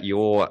little bit about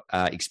your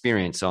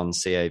experience on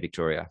CA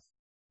Victoria.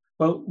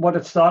 Well, what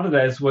it started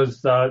as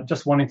was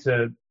just wanting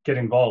to get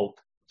involved.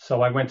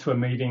 So I went to a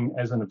meeting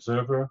as an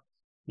observer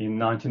in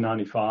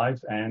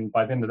 1995, and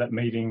by the end of that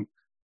meeting,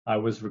 I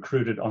was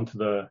recruited onto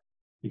the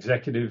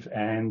executive,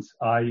 and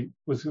I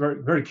was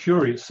very, very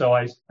curious. So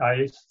I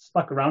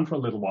stuck around for a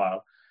little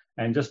while.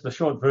 And just the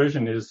short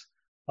version is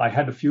I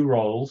had a few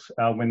roles.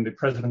 When the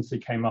presidency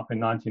came up in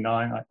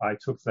 99, I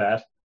took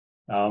that.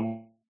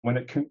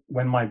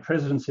 When my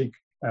presidency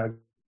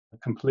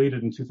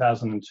completed in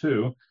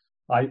 2002,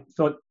 I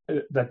thought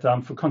that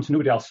for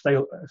continuity, I'll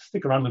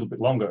stick around a little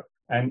bit longer.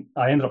 And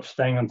I ended up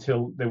staying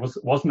until there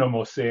was no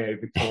more CA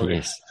Victoria.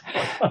 Yes.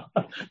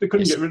 They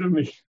couldn't get rid of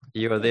me.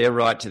 You were there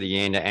right to the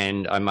end.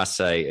 And I must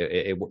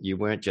say, you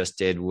weren't just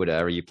dead wood,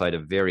 Ari. You played a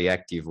very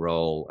active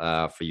role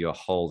for your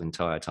whole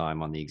entire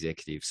time on the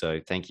executive. So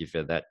thank you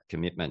for that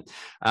commitment.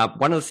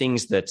 One of the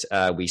things that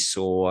we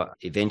saw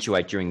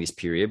eventuate during this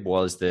period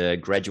was the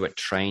graduate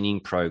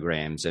training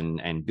programs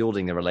and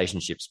building the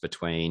relationships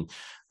between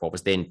what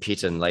was then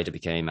Pitt and later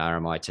became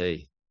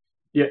RMIT.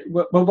 Yeah,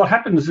 well, what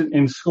happens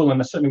in school,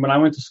 and certainly when I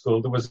went to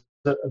school, there was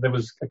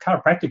a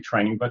chiropractic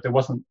training, but there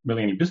wasn't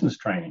really any business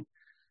training.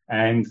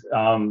 And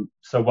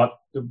so what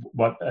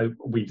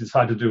we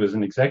decided to do as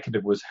an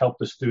executive was help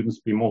the students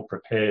be more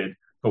prepared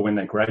for when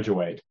they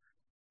graduate.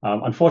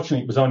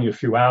 Unfortunately, it was only a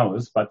few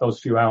hours, but those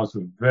few hours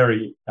were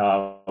very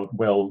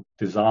well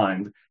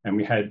designed, and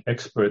we had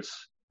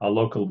experts,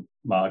 local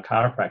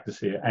chiropractors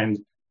here, and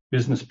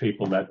business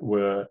people that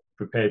were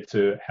prepared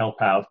to help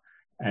out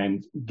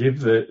and give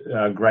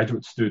the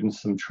graduate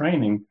students some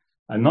training,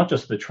 and not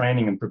just the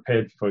training and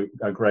prepared for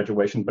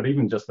graduation, but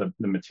even just the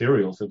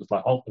materials. It was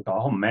like a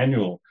whole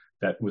manual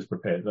that was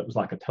prepared. That was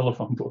like a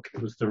telephone book.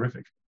 It was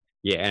terrific.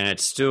 Yeah, and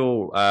it's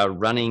still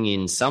running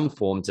in some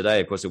form today.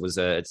 Of course,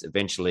 it's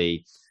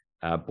eventually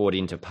brought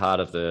into part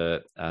of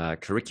the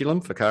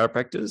curriculum for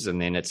chiropractors,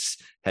 and then it's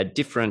had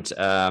different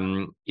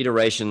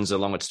iterations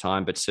along its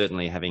time, but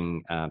certainly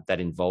having that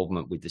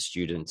involvement with the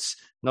students,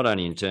 not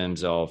only in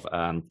terms of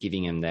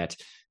giving them that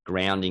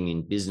grounding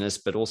in business,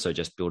 but also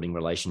just building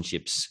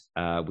relationships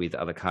with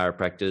other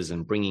chiropractors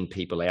and bringing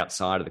people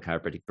outside of the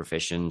chiropractic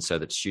profession so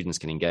that students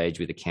can engage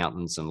with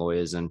accountants and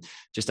lawyers and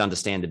just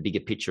understand the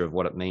bigger picture of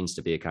what it means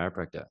to be a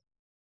chiropractor.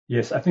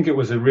 Yes, I think it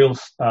was a real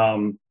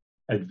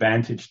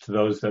advantage to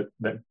those that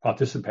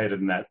participated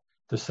in that,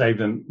 to save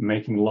them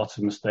making lots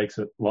of mistakes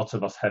that lots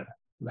of us had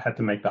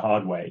to make the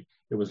hard way.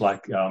 It was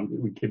like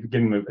it gave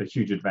them a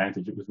huge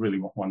advantage. It was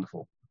really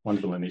wonderful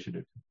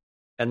initiative.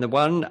 And the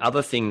one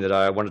other thing that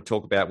I want to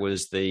talk about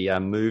was the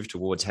move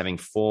towards having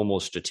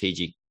formal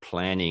strategic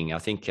planning. I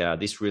think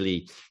this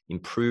really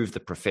improved the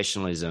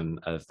professionalism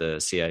of the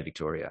CA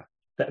Victoria.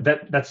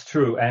 That's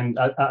true. And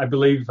I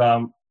believe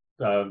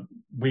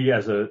we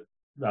as a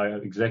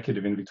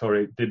executive in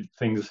Victoria did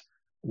things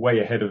way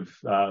ahead of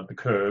the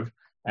curve,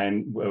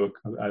 and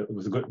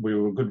we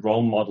were good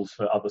role models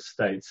for other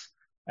states.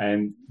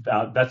 And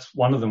that's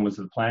one of them was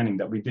the planning,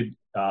 that we did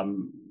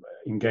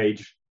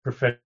engage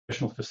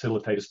professional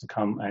facilitators to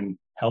come and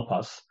help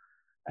us.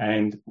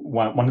 And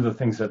one of the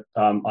things that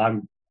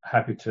I'm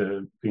happy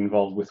to be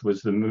involved with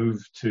was the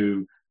move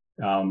to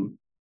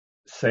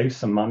save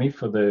some money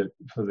for the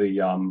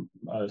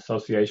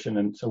association.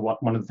 And so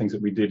one of the things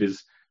that we did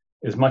is,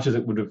 as much as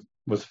it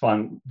was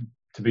fun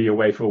to be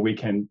away for a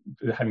weekend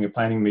having a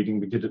planning meeting,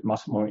 we did it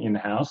much more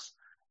in-house,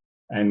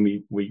 and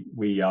we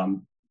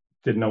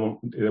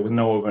there was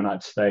no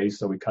overnight stays,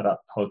 so we cut out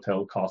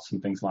hotel costs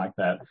and things like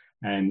that.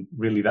 And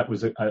really, that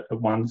was a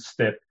one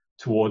step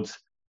towards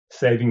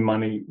saving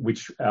money,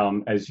 which,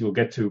 as you'll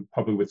get to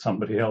probably with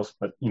somebody else,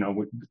 but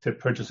to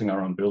purchasing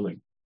our own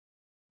building,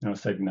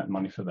 saving that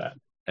money for that.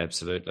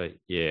 Absolutely,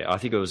 yeah. I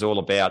think it was all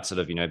about sort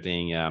of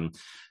being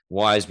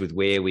wise with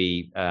where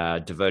we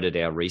devoted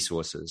our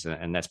resources,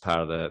 and that's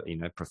part of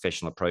the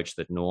professional approach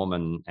that Norm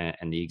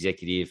and the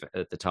executive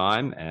at the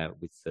time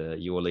with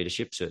your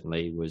leadership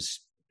certainly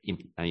was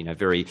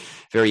very,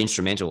 very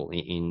instrumental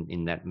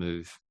in that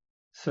move.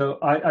 So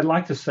I'd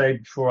like to say,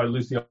 before I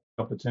lose the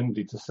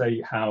opportunity, to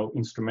say how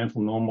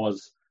instrumental Norm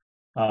was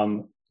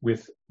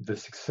with the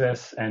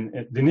success and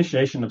the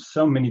initiation of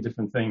so many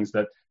different things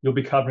that you'll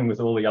be covering with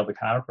all the other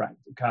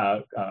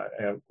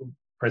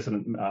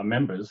president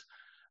members.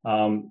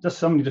 Just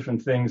so many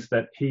different things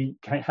that he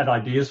had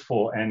ideas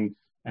for, and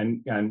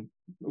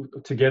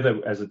together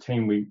as a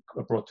team we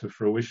brought to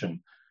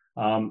fruition.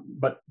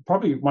 But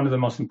probably one of the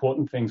most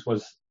important things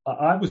was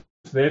I was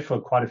there for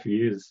quite a few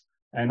years,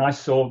 and I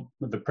saw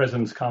the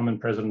presidents come and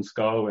presidents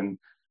go, and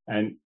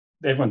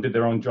everyone did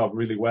their own job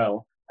really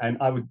well. And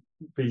I would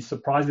be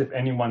surprised if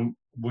anyone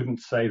wouldn't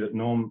say that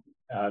Norm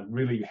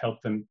really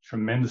helped them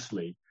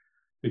tremendously,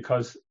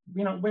 because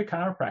we're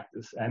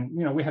chiropractors and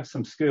we have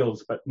some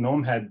skills, but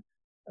Norm had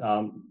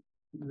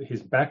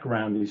his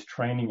background, his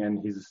training,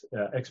 and his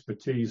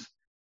expertise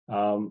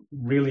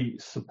really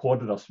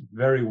supported us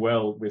very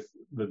well with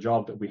the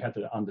job that we had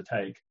to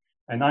undertake.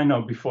 And I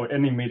know before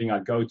any meeting I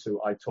go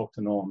to, I talk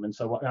to Norm. And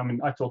so,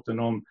 I talk to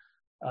Norm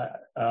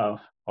a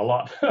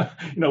lot.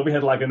 We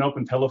had like an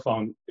open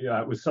telephone.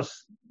 It was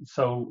just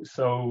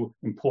so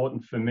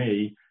important for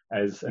me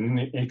as an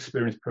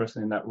inexperienced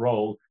person in that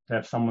role to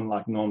have someone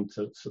like Norm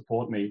to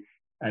support me.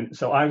 And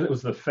so I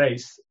was the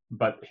face,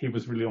 but he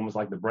was really almost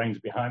like the brains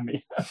behind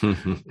me.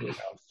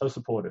 So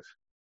supportive.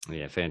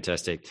 Yeah,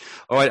 fantastic.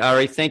 All right,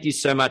 Ari, thank you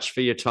so much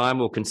for your time.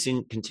 We'll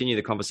continue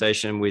the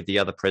conversation with the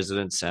other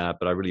presidents,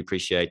 but I really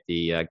appreciate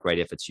the great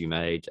efforts you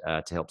made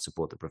to help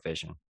support the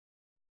profession.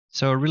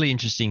 So a really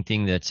interesting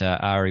thing that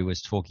Ari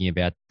was talking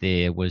about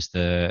there was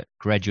the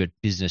graduate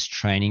business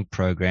training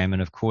program.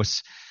 And of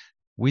course,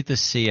 with the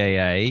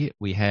CAA,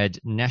 we had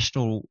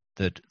national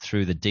that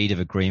through the deed of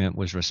agreement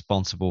was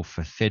responsible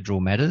for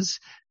federal matters,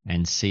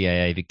 and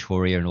CAA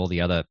Victoria and all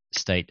the other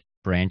state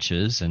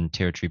branches and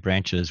territory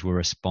branches were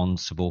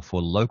responsible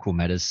for local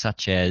matters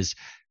such as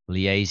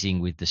liaising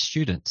with the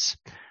students.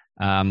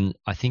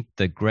 I think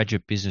the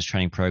graduate business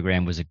training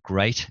program was a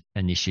great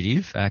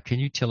initiative. Can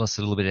you tell us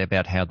a little bit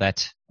about how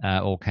that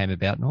all came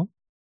about, Norm?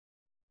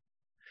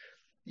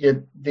 Yeah,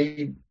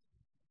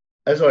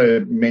 as I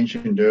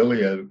mentioned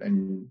earlier,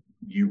 and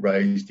you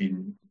raised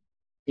in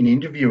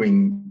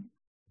interviewing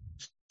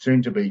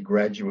soon-to-be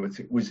graduates,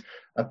 it was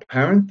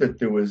apparent that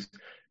there was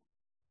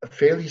a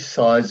fairly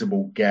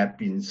sizable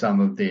gap in some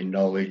of their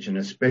knowledge, and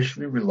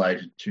especially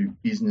related to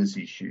business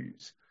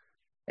issues.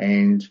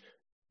 And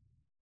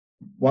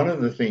one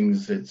of the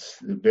things that's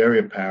very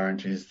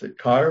apparent is that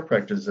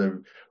chiropractors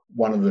are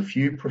one of the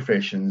few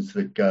professions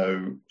that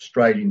go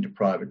straight into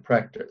private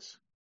practice.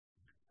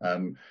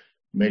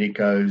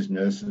 Medicos,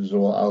 nurses,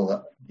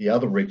 or the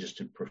other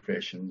registered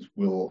professions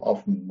will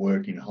often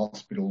work in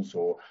hospitals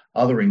or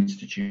other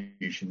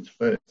institutions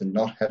first and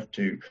not have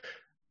to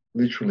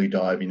literally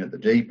dive in at the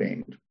deep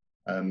end.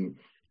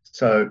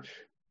 So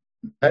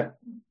that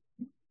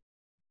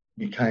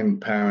became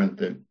apparent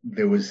that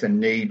there was a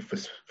need for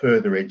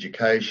further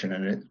education,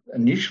 and it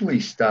initially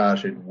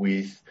started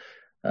with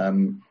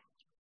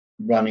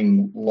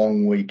running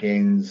long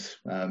weekends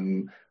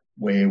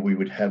where we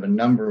would have a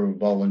number of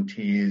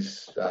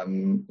volunteers,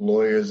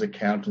 lawyers,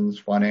 accountants,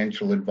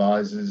 financial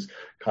advisors,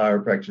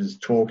 chiropractors,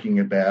 talking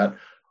about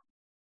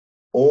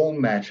all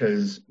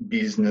matters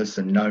business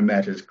and no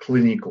matters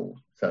clinical.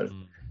 So,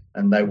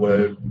 and they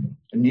were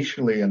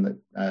initially,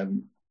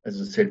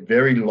 as I said,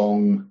 very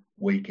long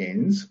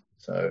weekends.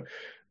 So,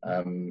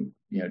 10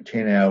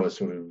 hours,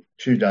 sort of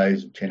 2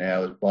 days of 10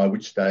 hours, by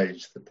which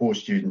stage the poor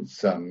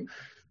students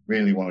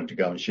really wanted to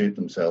go and shoot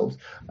themselves.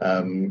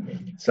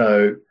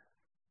 So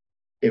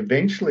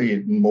eventually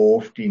it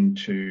morphed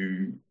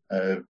into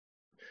a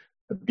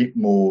bit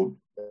more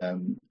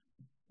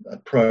a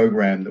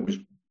program that was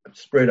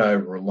spread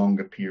over a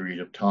longer period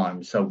of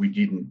time, so we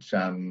didn't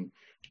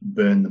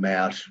burn them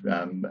out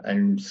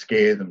and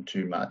scare them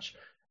too much.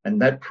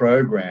 And that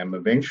program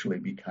eventually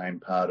became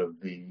part of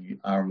the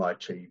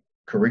RMIT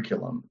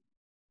curriculum,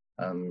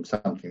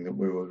 something that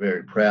we were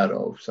very proud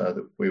of, so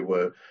that we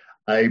were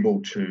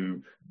able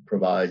to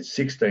provide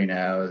 16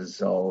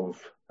 hours of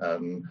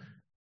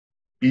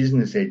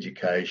business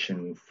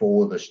education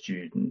for the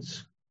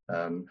students,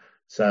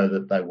 so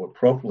that they were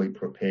properly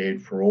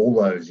prepared for all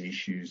those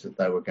issues that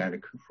they were going to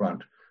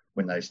confront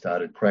when they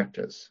started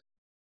practice.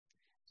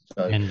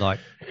 So,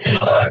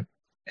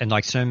 and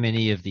like so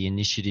many of the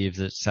initiatives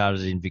that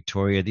started in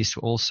Victoria, this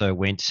also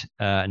went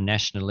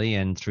nationally,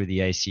 and through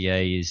the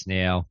ACA is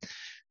now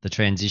the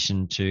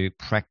transition to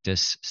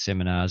practice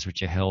seminars,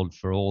 which are held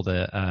for all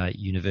the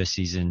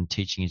universities and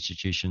teaching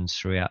institutions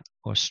throughout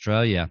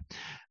Australia.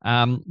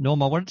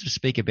 Norm, I wanted to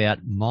speak about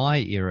my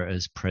era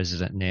as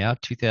president now,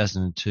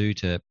 2002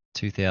 to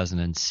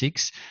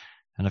 2006.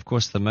 And of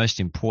course, the most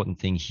important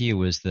thing here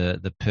was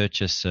the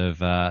purchase of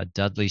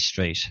Dudley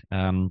Street.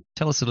 Tell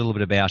us a little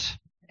bit about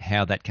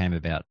how that came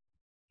about.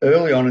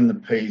 Early on in the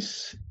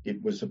piece,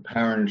 it was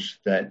apparent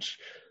that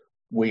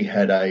we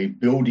had a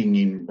building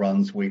in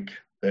Brunswick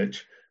that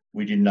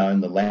we didn't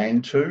own the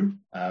land to.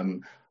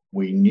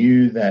 We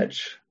knew that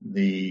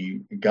the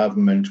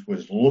government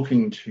was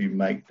looking to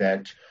make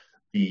that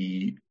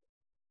the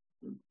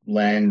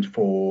land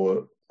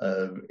for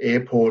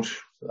airport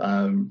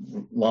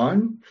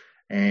line,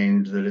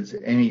 and that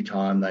at any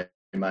time they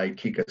may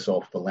kick us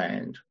off the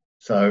land.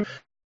 So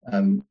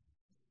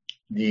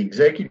the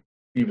executive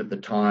at the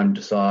time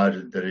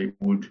decided that it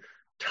would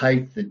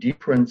take the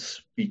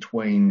difference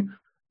between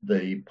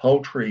the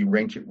poultry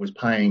rent it was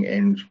paying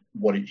and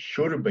what it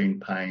should have been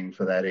paying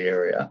for that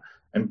area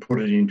and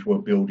put it into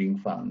a building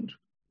fund.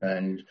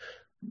 And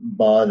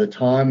by the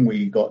time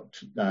we got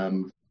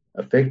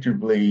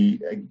effectively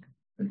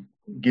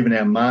given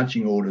our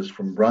marching orders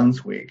from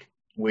Brunswick,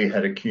 we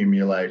had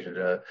accumulated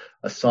a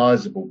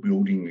sizable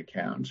building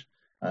account.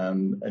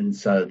 And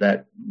so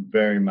that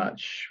very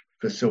much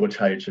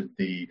facilitated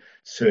the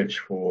search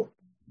for,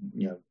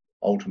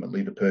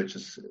 ultimately the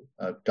purchase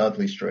of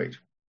Dudley Street.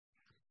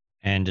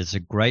 And it's a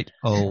great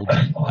old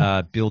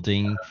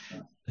building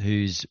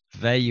whose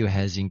value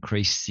has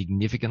increased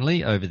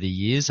significantly over the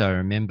years. I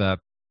remember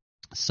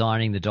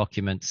signing the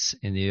documents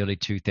in the early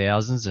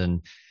 2000s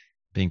and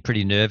being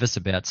pretty nervous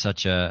about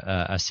such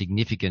a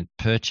significant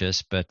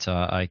purchase, but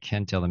I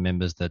can tell the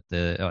members that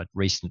the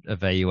recent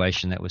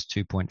evaluation, that was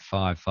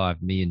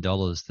 $2.55 million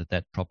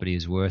that property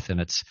is worth,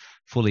 and it's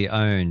fully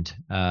owned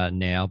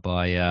now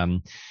by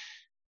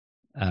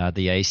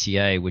the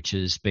ACA, which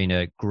has been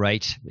a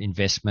great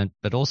investment,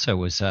 but also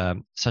was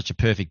such a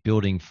perfect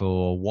building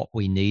for what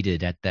we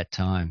needed at that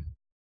time.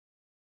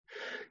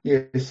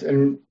 Yes,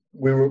 and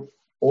we were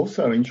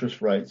also,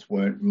 interest rates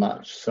weren't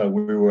much, so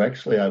we were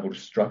actually able to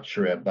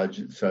structure our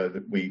budget so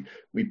that we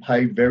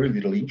paid very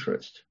little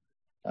interest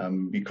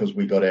because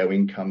we got our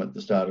income at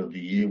the start of the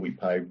year. We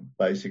paid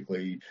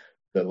basically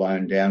the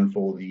loan down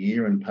for the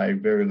year and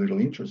paid very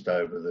little interest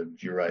over the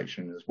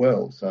duration as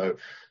well. So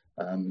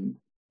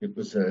it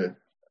was a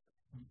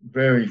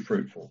very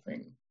fruitful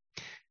thing.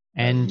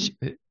 And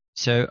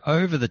so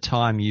over the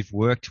time you've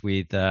worked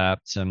with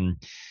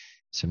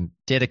some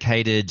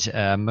dedicated,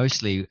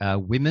 mostly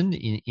women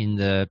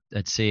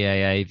at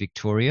CAA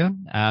Victoria.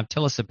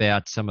 Tell us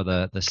about some of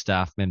the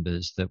staff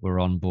members that were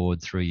on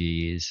board through your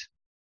years.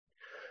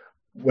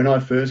 When I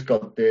first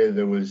got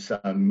there was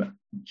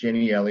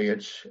Jenny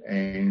Elliott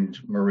and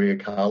Maria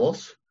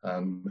Carlos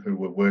who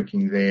were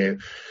working there,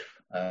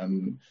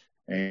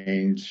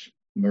 and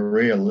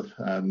Maria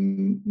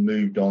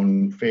moved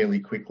on fairly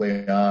quickly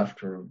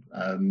after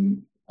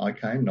I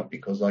came, not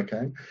because I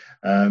came.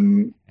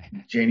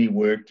 Jenny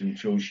worked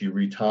until she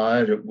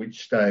retired, at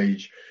which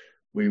stage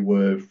we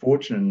were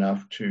fortunate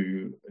enough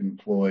to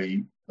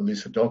employ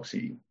Alyssa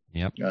Doxey,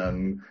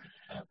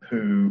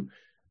 who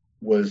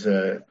was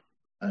an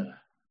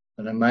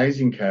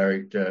amazing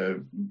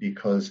character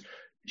because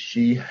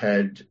she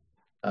had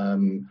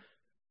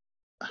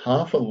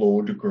half a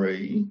law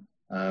degree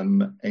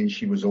and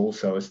she was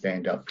also a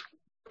stand-up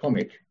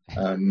comic.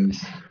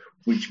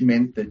 Which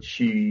meant that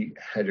she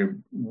had a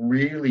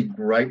really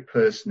great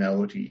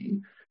personality,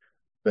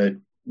 but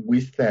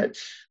with that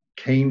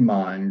keen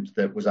mind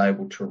that was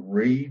able to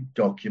read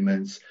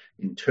documents,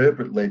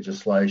 interpret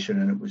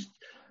legislation, and it was,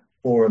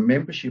 for a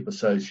membership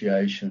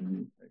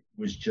association, it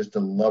was just a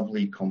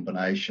lovely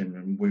combination,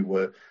 and we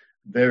were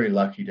very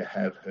lucky to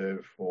have her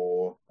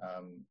for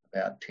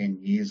about 10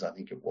 years, I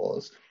think it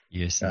was.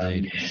 Yes,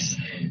 indeed.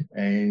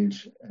 And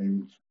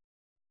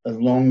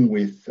along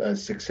with a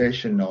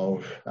succession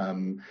of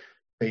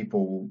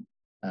people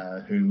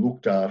who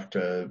looked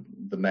after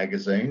the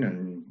magazine,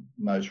 and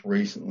most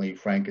recently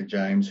Franca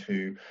James,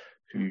 who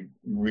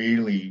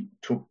really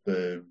took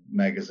the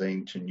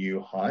magazine to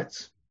new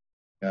heights.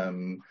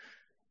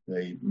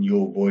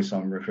 Your Voice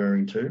I'm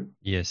referring to.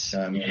 Yes.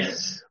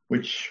 Yes.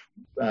 Which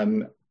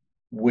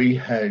we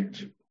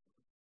had.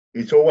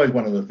 It's always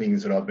one of the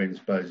things that I've been,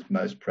 suppose,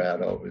 most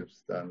proud of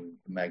is the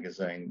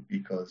magazine,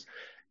 because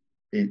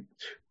it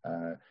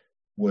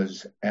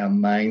was our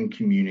main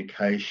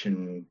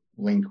communication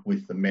link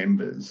with the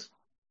members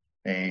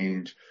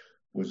and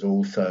was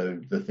also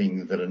the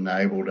thing that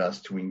enabled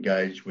us to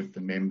engage with the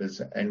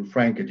members. And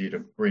Franca did a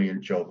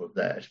brilliant job of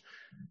that.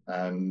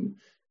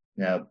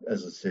 Now,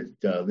 as I said,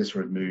 Alyssa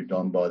had moved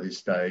on by this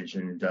stage,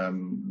 and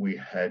we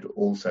had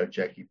also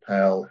Jackie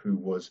Powell, who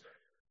was,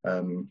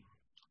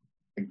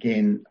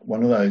 again,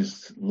 one of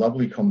those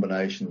lovely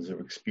combinations of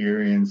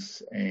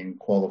experience and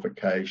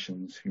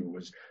qualifications, who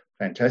was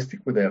fantastic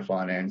with our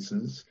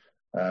finances,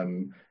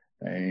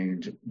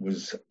 and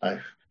was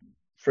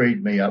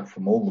freed me up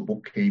from all the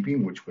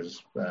bookkeeping, which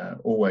was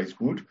always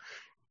good,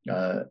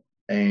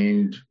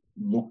 and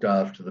looked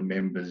after the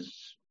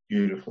members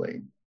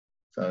beautifully.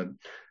 So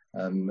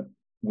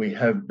we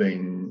have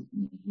been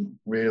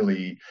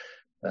really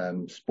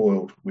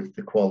spoiled with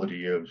the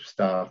quality of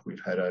staff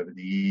we've had over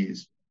the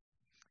years.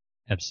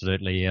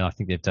 Absolutely. Yeah, I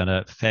think they've done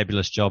a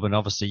fabulous job, and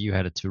obviously you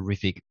had a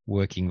terrific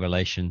working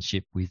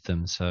relationship with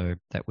them, so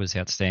that was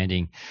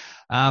outstanding.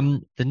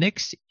 The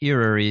next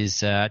era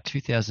is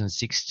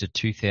 2006 to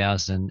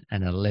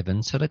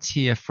 2011. So let's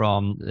hear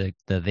from the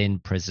then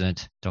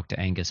president, Dr.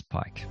 Angus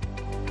Pike.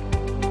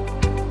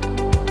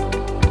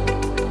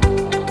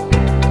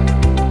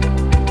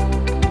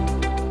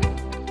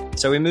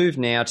 So we move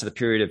now to the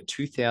period of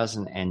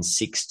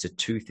 2006 to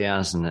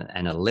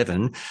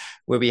 2011,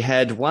 where we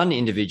had one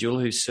individual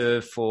who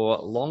served for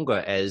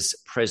longer as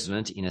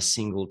president in a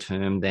single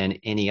term than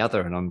any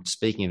other. And I'm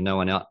speaking of no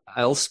one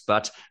else,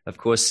 but of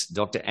course,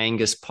 Dr.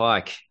 Angus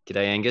Pyke.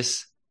 G'day,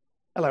 Angus.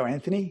 Hello,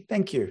 Anthony.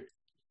 Thank you.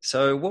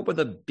 So what were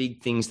the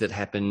big things that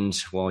happened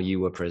while you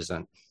were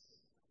president?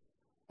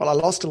 Well, I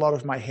lost a lot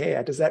of my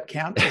hair. Does that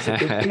count as a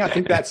big thing? I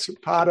think that's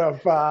part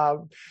of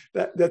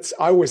that.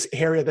 I was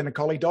hairier than a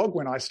collie dog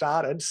when I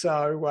started.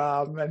 So,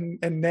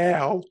 and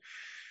now,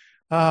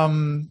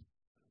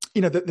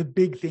 the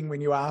big thing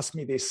when you asked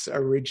me this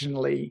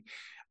originally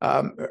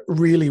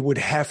really would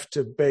have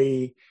to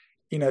be,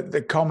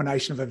 the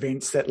culmination of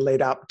events that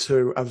led up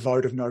to a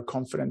vote of no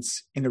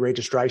confidence in the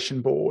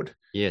registration board.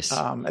 Yes.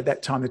 At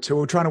that time, we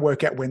were trying to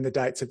work out when the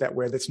dates of that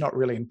were. That's not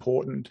really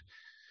important.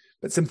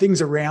 But some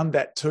things around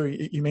that too.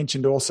 You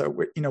mentioned also,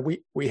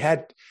 we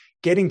had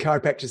getting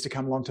chiropractors to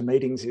come along to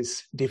meetings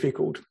is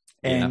difficult.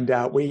 And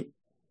we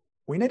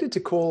needed to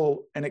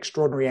call an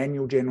extraordinary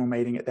annual general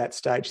meeting at that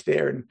stage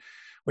there. And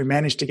we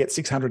managed to get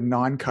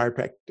 609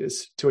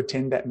 chiropractors to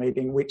attend that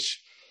meeting,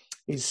 which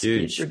is,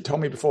 huge. You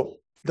told me before,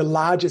 the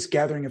largest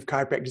gathering of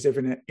chiropractors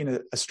ever in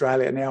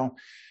Australia. Now,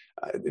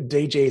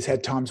 DG has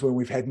had times when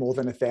we've had more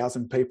than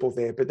 1,000 people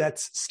there, but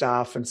that's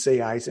staff and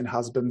CAs and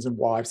husbands and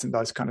wives and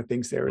those kind of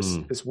things there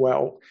as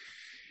well.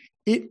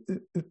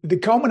 The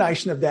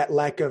culmination of that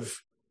lack of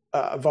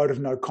vote of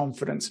no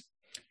confidence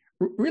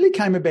really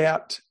came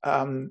about.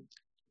 The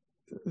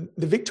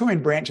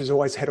Victorian branch has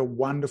always had a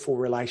wonderful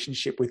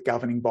relationship with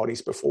governing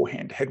bodies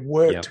beforehand, had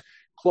worked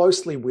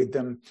closely with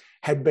them,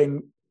 had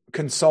been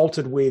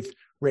consulted with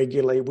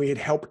regularly. We had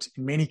helped,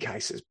 in many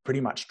cases,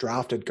 pretty much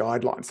drafted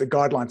guidelines. The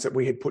guidelines that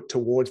we had put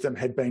towards them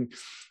had been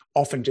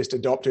often just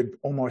adopted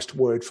almost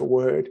word for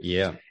word.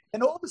 Yeah.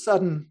 And all of a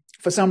sudden,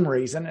 for some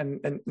reason,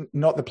 and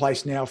not the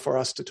place now for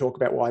us to talk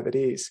about why that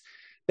is,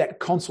 that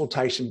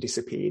consultation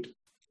disappeared.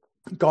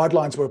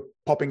 Guidelines were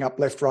popping up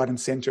left, right,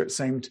 and centre, it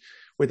seemed,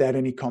 without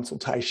any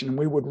consultation. And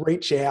we would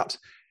reach out,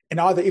 and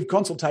either if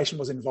consultation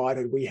was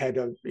invited, we had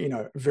a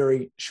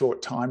very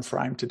short time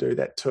frame to do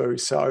that too.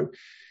 So,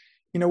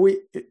 we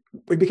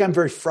became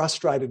very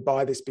frustrated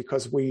by this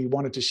because we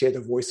wanted to share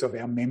the voice of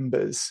our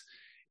members.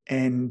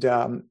 And,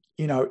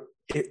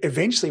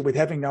 eventually, with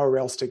having nowhere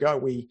else to go,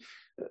 we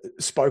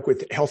spoke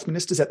with health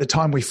ministers. At the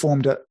time, we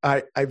formed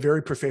a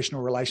very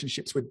professional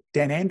relationships with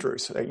Dan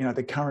Andrews,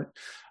 the current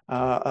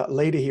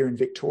leader here in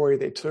Victoria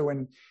there too.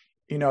 And,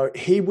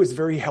 he was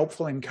very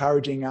helpful,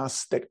 encouraging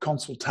us that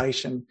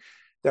consultation,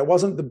 that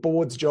wasn't the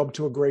board's job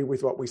to agree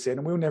with what we said.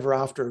 And we were never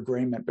after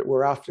agreement, but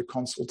we're after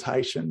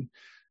consultation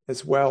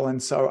as well.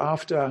 And so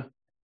after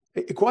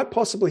quite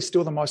possibly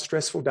still the most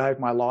stressful day of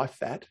my life,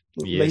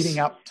 leading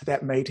up to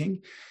that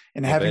meeting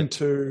and having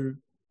to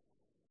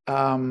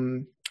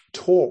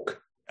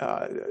talk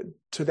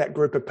to that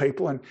group of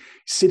people, and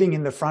sitting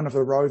in the front of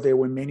the row there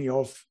were many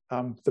of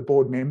the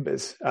board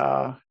members,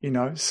 so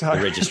the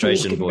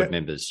registration board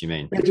members, you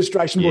mean?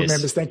 Registration board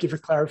members. Thank you for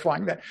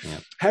clarifying that. Yeah.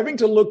 Having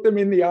to look them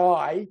in the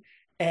eye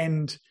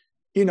and,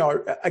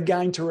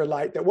 again, to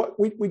relate that what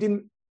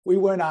we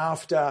weren't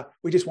after,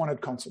 we just wanted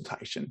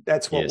consultation.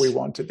 That's what we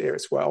wanted there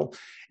as well.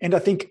 And I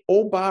think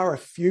all bar a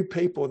few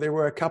people, there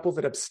were a couple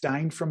that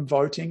abstained from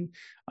voting,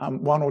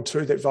 one or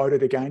two that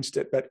voted against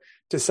it. But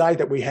to say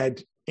that we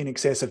had in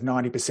excess of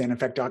 90%, in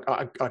fact,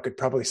 I could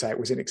probably say it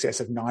was in excess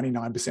of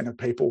 99% of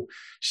people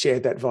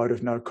shared that vote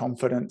of no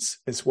confidence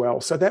as well.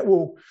 So that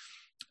will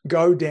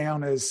go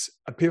down as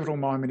a pivotal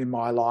moment in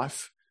my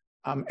life.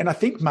 And I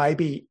think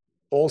maybe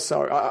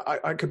also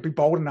I could be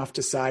bold enough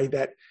to say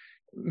that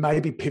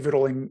maybe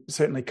pivotal in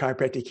certainly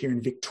chiropractic here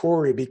in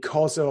Victoria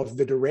because of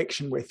the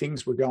direction where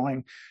things were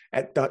going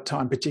at that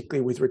time,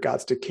 particularly with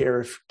regards to care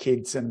of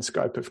kids and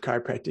scope of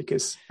chiropractic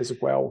as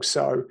well.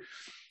 So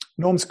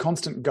Norm's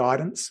constant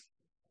guidance,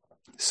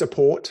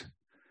 support,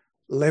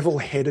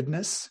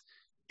 level-headedness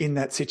in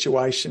that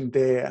situation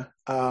there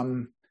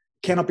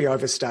cannot be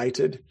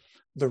overstated,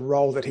 the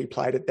role that he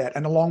played at that.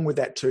 And along with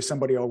that too,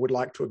 somebody I would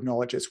like to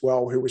acknowledge as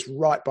well, who was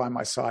right by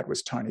my side,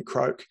 was Tony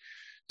Croak.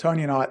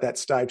 Tony and I at that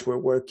stage were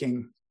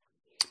working,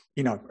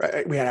 we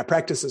had our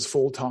practices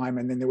full-time,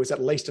 and then there was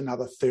at least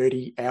another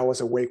 30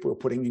 hours a week we were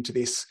putting into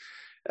this,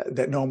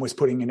 that Norm was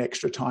putting in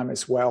extra time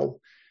as well.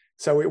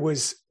 So it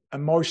was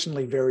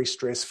emotionally very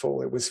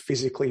stressful. It was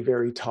physically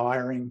very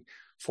tiring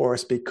for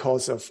us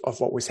because of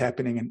what was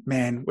happening. And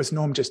man, was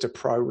Norm just a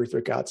pro with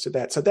regards to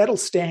that. So that'll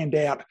stand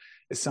out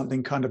as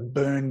something kind of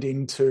burned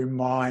into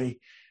my,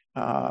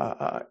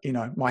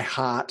 my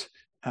heart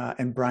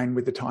and brain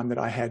with the time that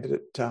I had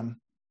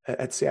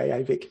at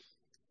CAA Vic.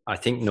 I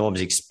think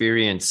Norm's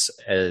experience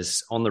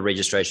as on the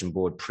registration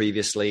board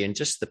previously, and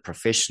just the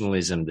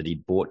professionalism that he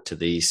brought to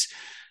these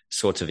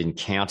sorts of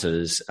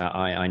encounters,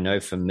 I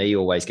know for me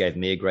always gave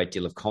me a great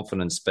deal of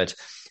confidence. But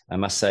I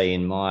must say,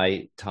 in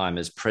my time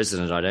as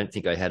president, I don't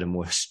think I had a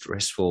more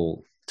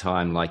stressful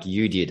time like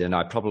you did, and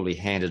I probably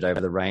handed over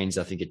the reins,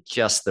 I think, at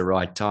just the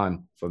right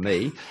time for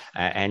me.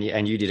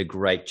 And you did a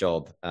great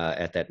job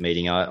at that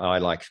meeting. I,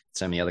 like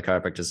so many other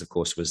chiropractors, of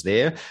course, was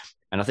there.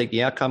 And I think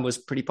the outcome was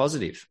pretty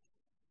positive.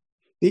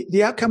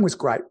 The outcome was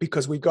great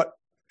because we got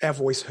our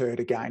voice heard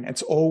again.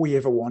 It's all we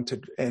ever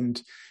wanted.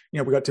 And,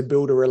 we got to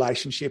build a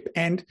relationship.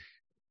 And,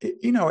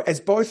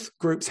 as both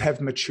groups have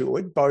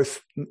matured,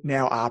 both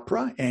now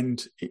AHPRA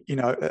and,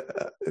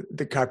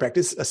 the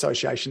Chiropractors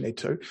Association there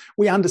too,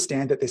 we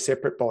understand that they're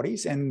separate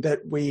bodies and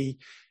that we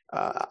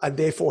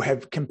therefore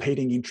have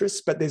competing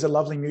interests, but there's a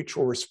lovely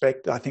mutual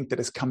respect, I think, that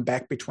has come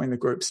back between the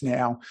groups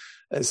now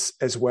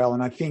as well.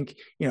 And I think,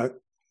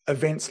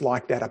 events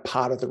like that are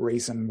part of the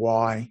reason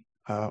why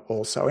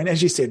also. And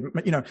as you said,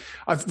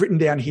 I've written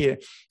down here,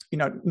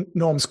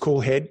 Norm's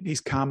cool head,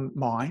 his calm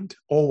mind,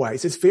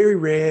 always. It's very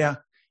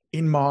rare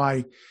in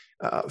my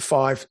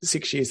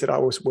 5-6 years that I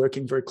was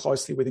working very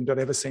closely with him to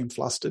ever see him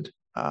flustered.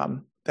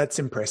 That's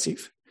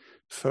impressive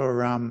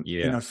for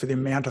for the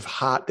amount of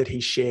heart that he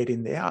shared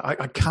in there.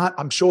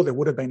 I'm sure there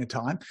would have been a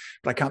time,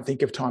 but I can't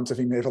think of times of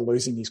him ever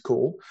losing his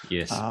cool.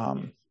 Yes.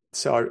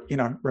 So,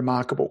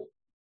 remarkable.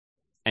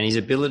 And his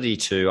ability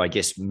to, I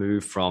guess,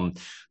 move from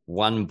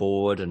one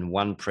board and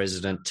one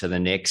president to the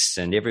next,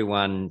 and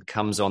everyone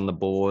comes on the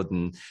board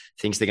and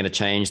thinks they're going to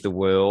change the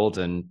world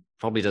and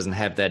probably doesn't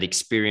have that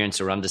experience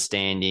or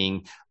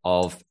understanding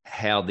of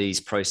how these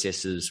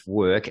processes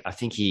work. I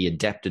think he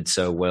adapted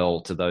so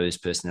well to those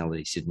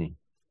personalities, didn't he?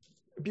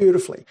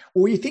 Beautifully.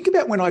 Well, you think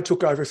about when I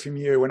took over from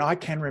you, and I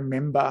can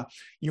remember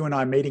you and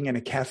I meeting in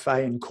a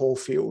cafe in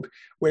Caulfield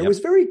where it was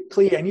very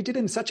clear, and you did it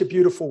in such a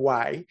beautiful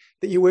way,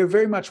 that you were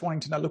very much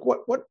wanting to know, look,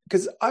 what,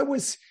 because I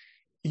was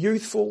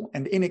youthful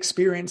and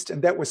inexperienced,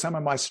 and that was some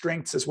of my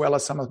strengths as well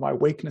as some of my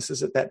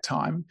weaknesses at that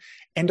time.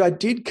 And I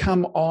did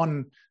come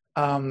on,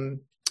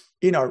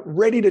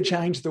 ready to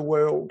change the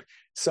world,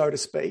 so to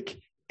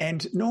speak.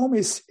 And Norm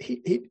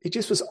he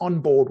just was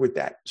on board with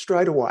that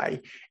straight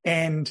away.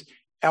 And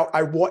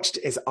I watched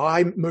as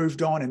I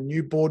moved on and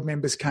new board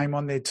members came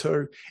on there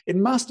too. It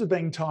must have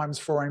been times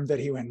for him that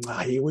he went,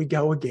 here we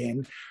go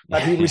again.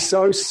 But he was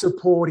so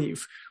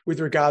supportive with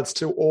regards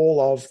to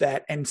all of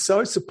that, and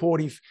so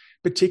supportive,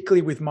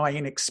 particularly with my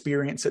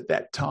inexperience at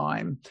that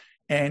time.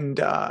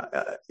 And,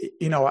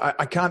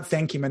 I can't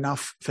thank him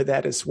enough for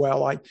that as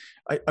well.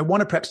 I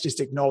want to perhaps just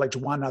acknowledge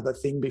one other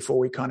thing before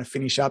we kind of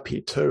finish up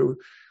here too.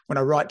 When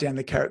I write down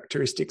the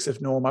characteristics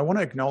of Norm, I want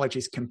to acknowledge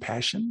his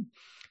compassion.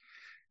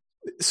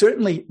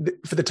 Certainly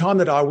for the time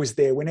that I was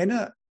there,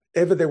 whenever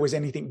there was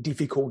anything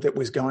difficult that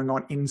was going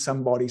on in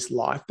somebody's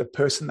life, the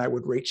person they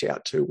would reach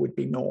out to would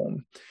be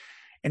Norm.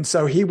 And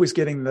so he was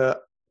getting the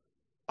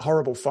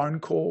horrible phone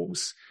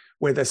calls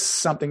where there's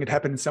something had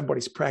happened in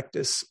somebody's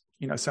practice,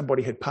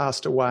 somebody had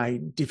passed away,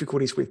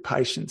 difficulties with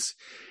patients,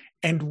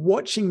 and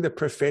watching the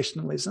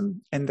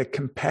professionalism and the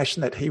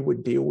compassion that he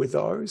would deal with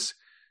those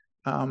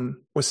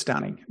was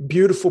stunning.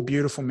 Beautiful,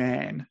 beautiful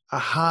man, a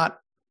heart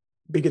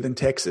bigger than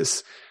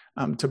Texas.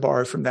 To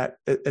borrow from that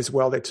as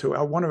well there too.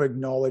 I want to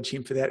acknowledge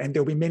him for that. And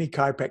there'll be many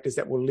chiropractors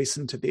that will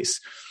listen to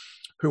this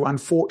who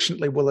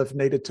unfortunately will have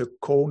needed to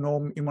call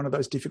Norm in one of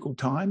those difficult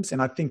times.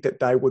 And I think that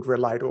they would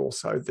relate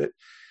also that,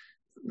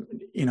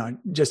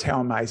 just how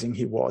amazing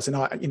he was. And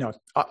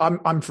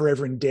I'm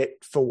forever in debt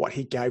for what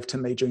he gave to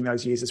me during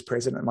those years as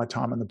president and my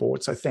time on the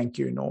board. So thank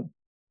you, Norm.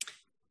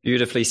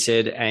 Beautifully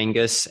said,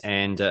 Angus,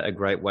 and a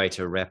great way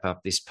to wrap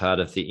up this part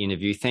of the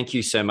interview. Thank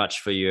you so much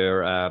for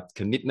your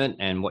commitment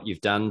and what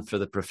you've done for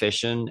the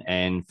profession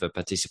and for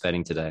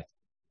participating today.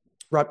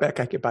 Right back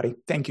at you, buddy.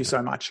 Thank you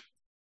so much.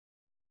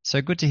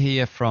 So good to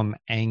hear from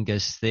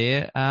Angus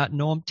there.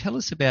 Norm, tell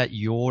us about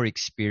your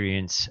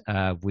experience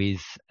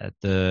with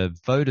the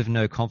vote of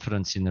no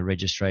confidence in the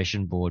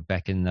registration board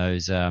back in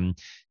those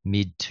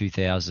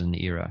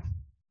mid-2000 era.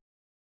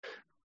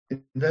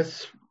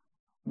 That's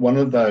one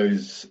of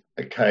those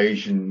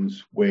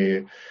occasions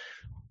where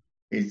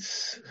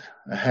it's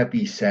a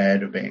happy,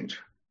 sad event.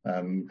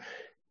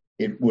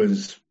 It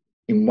was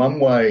in one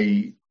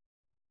way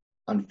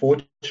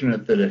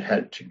unfortunate that it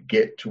had to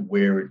get to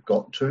where it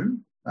got to,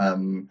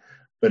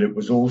 but it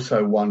was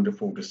also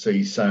wonderful to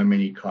see so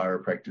many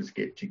chiropractors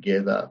get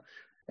together.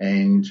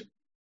 And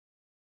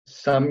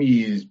some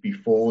years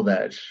before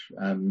that,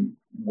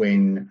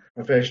 when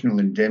professional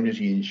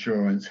indemnity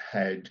insurance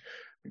had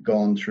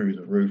gone through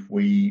the roof,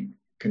 we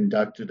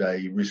conducted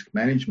a risk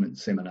management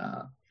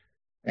seminar,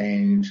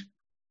 and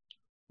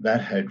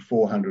that had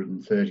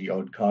 430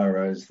 odd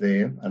chiros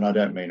there. And I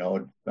don't mean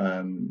odd,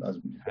 I'm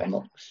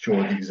not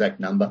sure of the exact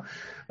number.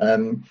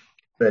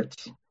 But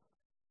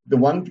the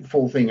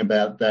wonderful thing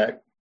about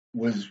that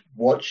was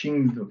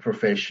watching the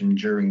profession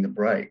during the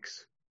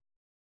breaks.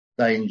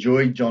 They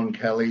enjoyed John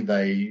Kelly.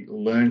 They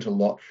learned a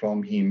lot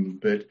from him,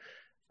 but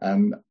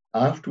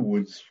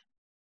afterwards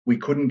we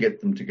couldn't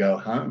get them to go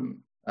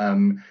home.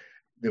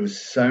 There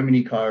was so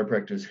many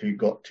chiropractors who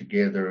got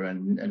together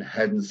and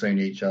hadn't seen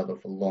each other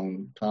for a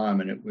long time.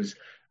 And it was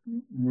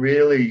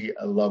really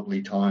a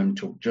lovely time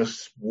to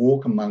just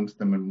walk amongst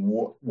them and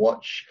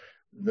watch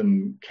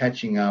them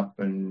catching up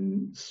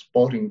and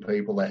spotting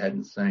people they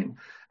hadn't seen.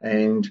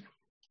 And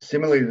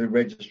similarly, the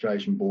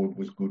registration board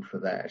was good for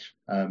that.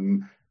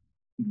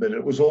 But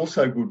it was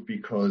also good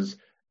because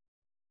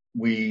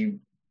we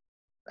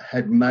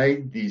had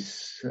made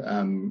this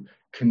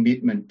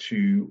commitment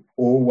to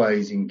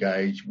always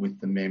engage with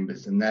the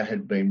members, and that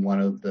had been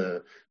one of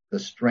the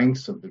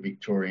strengths of the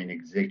Victorian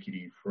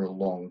Executive for a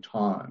long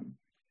time.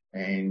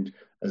 And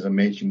as I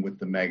mentioned with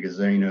the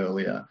magazine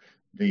earlier,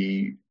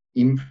 the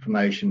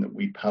information that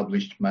we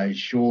published made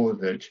sure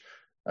that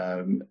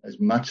as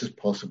much as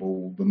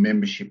possible the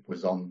membership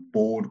was on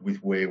board with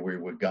where we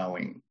were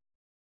going.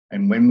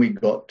 And when we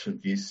got to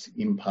this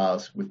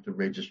impasse with the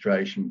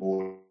registration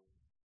board,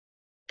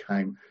 it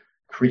became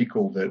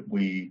critical that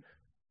we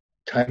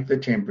take the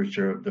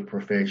temperature of the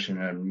profession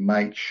and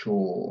make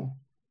sure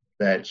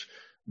that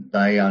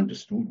they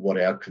understood what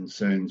our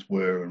concerns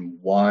were and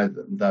why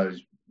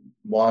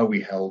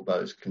we held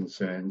those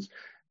concerns,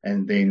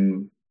 and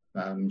then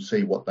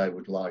see what they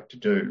would like to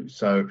do.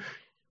 So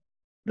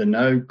the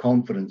no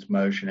confidence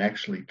motion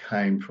actually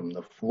came from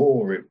the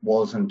floor. It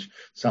wasn't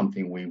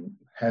something we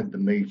had the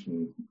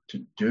meeting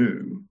to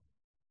do.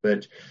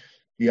 But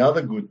the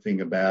other good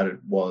thing about it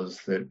was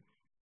that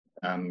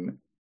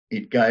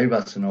it gave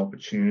us an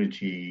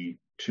opportunity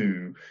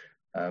to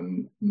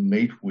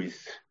meet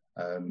with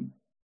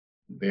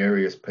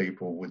various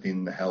people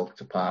within the health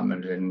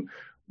department, and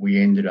we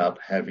ended up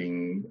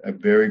having a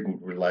very good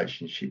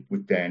relationship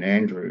with Dan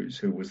Andrews,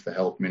 who was the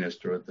health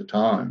minister at the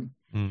time.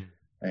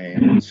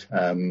 And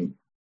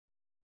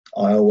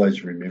I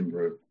always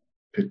remember a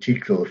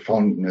particular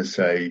fondness,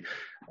 a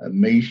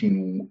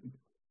meeting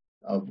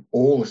of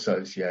all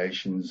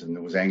associations, and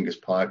there was Angus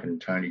Pike and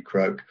Tony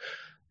Croak,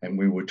 and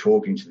we were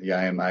talking to the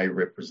AMA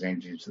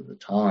representatives at the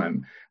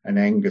time, and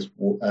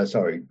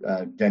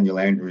Daniel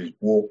Andrews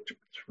walked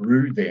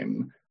through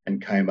them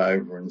and came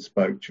over and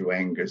spoke to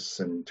Angus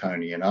and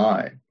Tony and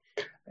I.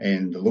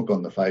 And the look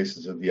on the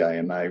faces of the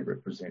AMA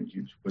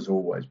representatives was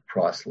always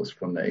priceless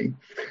for me.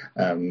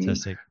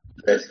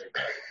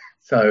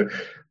 So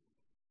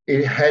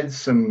it had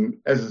some,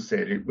 as I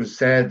said, it was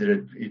sad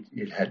that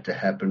it had to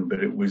happen, but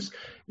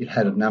it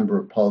had a number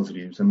of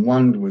positives. And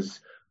one was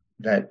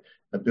that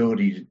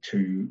ability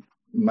to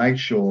make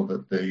sure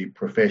that the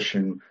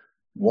profession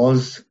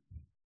was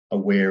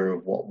aware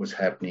of what was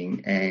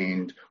happening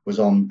and was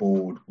on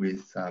board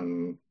with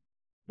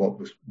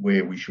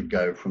where we should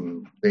go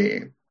from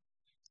there.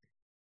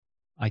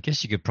 I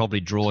guess you could probably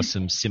draw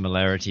some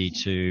similarity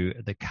to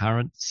the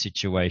current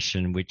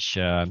situation, which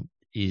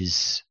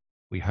is,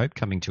 we hope,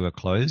 coming to a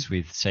close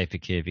with Safer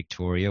Care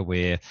Victoria,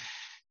 where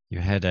you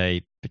had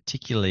a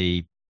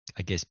particularly,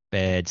 I guess,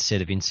 bad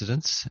set of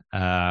incidents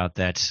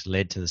that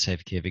led to the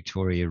Safer Care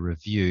Victoria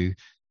review,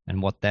 and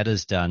what that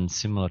has done,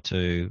 similar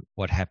to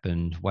what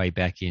happened way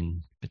back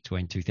in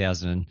between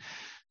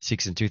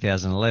 2006 and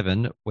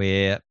 2011,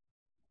 where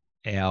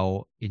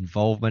our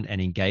involvement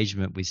and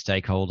engagement with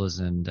stakeholders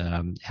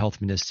and health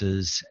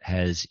ministers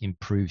has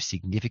improved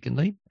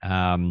significantly,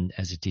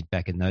 as it did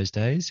back in those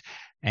days.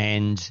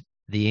 And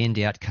the end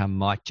outcome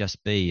might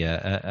just be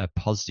a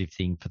positive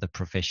thing for the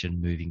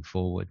profession moving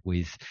forward,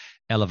 with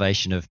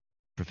elevation of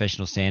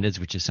professional standards,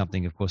 which is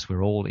something, of course,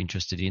 we're all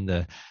interested in.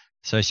 The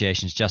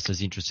association's just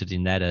as interested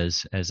in that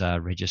as our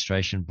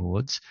registration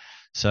boards.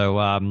 So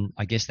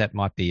I guess that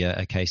might be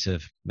a case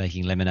of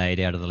making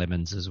lemonade out of the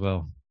lemons as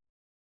well.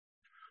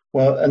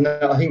 Well, and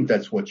I think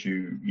that's what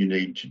you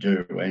need to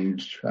do.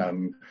 And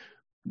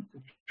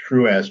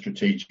through our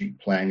strategic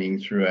planning,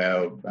 through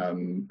our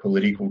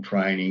political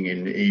training,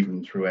 and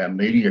even through our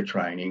media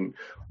training,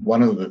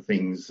 one of the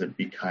things that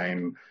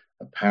became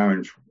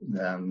apparent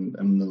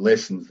and the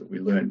lessons that we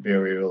learned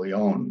very early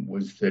on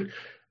was that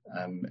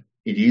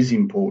it is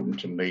important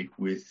to meet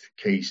with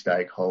key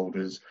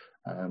stakeholders,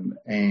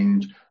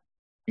 and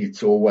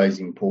it's always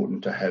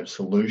important to have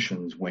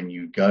solutions when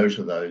you go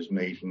to those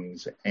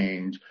meetings.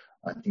 And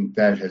I think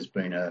that has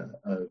been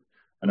an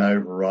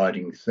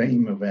overriding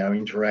theme of our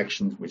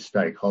interactions with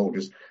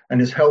stakeholders, and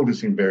has held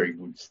us in very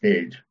good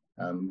stead,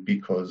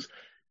 because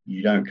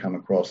you don't come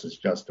across as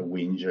just a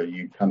whinger.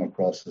 You come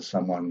across as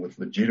someone with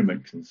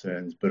legitimate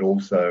concerns, but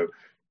also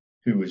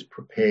who is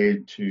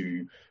prepared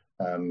to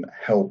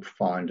help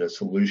find a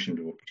solution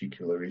to a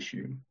particular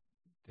issue.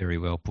 Very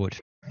well put.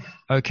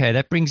 Okay,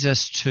 that brings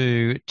us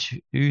to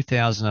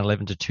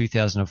 2011 to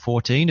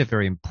 2014, a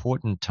very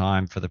important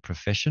time for the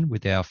profession,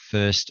 with our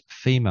first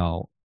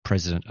female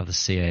president of the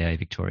CAA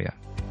Victoria.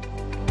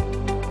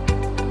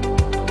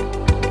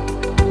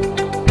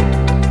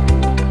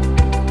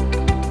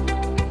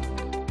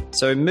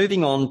 So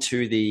moving on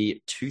to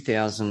the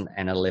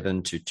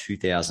 2011 to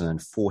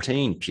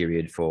 2014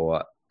 period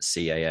for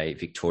CAA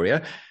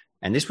Victoria.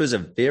 And this was a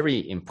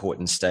very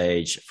important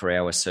stage for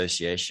our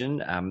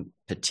association,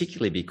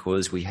 particularly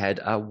because we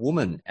had a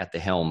woman at the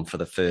helm for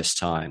the first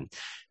time.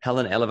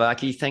 Helen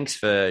Elavaki, thanks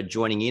for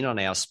joining in on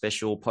our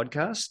special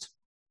podcast.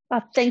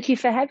 Thank you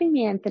for having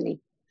me, Anthony.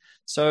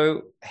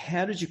 So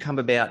how did you come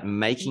about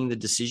making the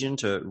decision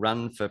to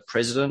run for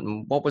president?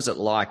 And what was it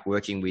like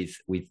working with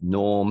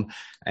Norm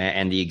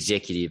and the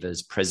executive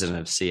as president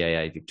of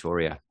CAA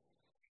Victoria?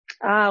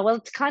 Well,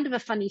 it's kind of a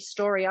funny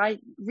story. I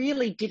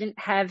really didn't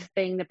have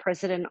being the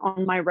president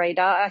on my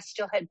radar. I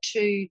still had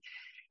two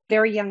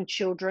very young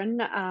children,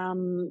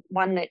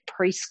 one at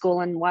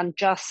preschool and one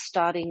just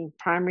starting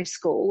primary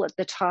school at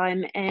the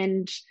time.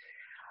 And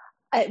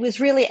it was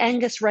really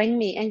Angus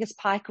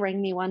Pike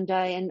rang me one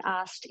day and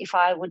asked if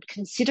I would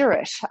consider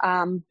it.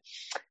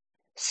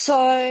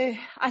 So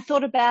I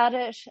thought about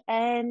it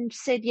and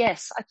said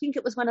yes. I think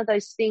it was one of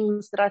those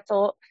things that I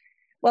thought,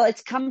 well,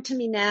 it's come to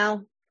me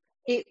now.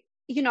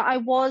 I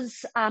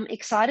was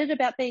excited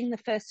about being the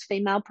first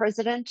female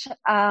president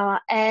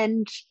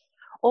and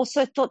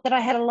also thought that I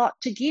had a lot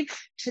to give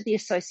to the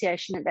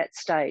association at that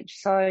stage.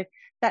 So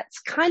that's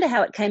kind of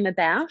how it came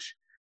about.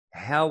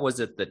 How was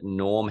it that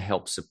Norm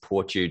helped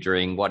support you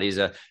during what is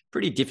a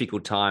pretty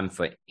difficult time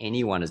for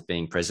anyone as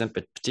being president,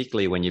 but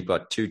particularly when you've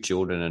got two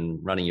children and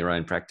running your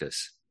own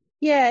practice?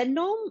 Yeah,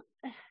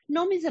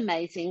 Norm is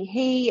amazing.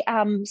 He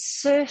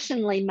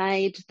certainly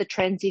made the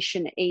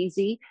transition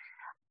easy.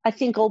 I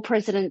think all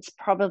presidents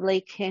probably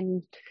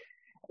can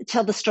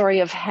tell the story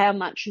of how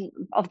much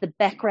of the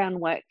background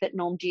work that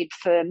Norm did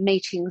for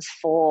meetings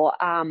for,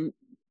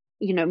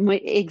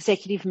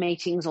 executive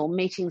meetings or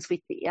meetings with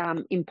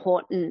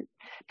important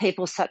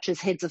people such as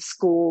heads of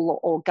school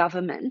or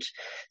government.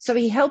 So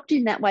he helped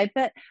in that way.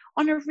 But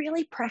on a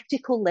really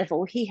practical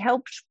level, he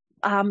helped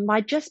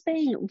by just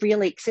being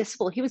really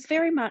accessible. He was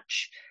very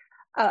much,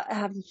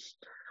 I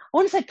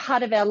want to say,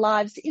 part of our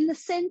lives in the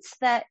sense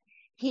that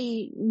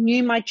he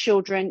knew my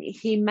children.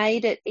 He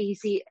made it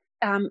easy.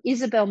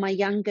 Isabel, my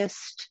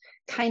youngest,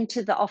 came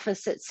to the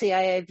office at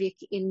CAA Vic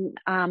in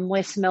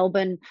West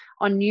Melbourne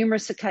on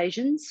numerous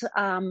occasions,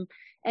 and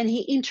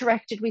he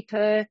interacted with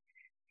her.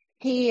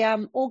 He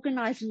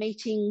organised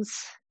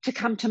meetings to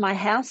come to my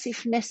house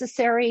if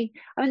necessary.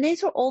 I mean,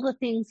 these were all the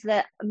things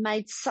that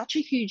made such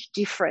a huge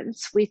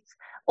difference with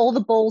all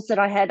the balls that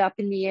I had up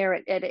in the air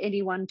at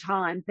any one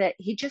time, that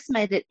he just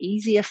made it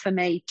easier for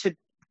me to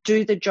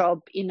do the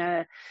job in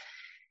the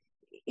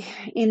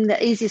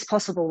easiest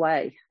possible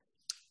way.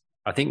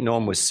 I think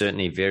Norm was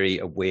certainly very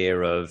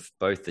aware of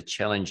both the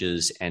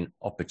challenges and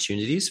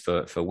opportunities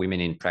for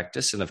women in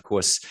practice. And of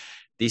course,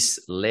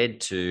 this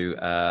led to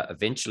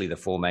eventually the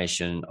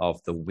formation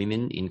of the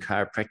Women in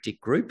Chiropractic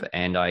group.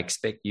 And I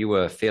expect you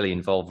were fairly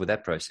involved with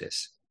that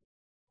process.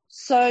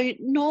 So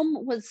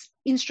Norm was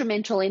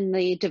instrumental in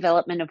the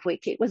development of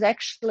WIC. It was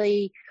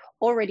actually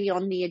already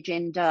on the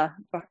agenda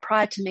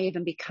prior to me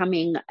even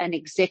becoming an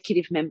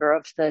executive member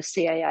of the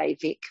CAA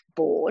Vic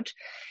board.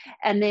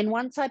 And then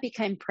once I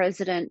became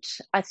president,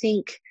 I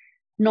think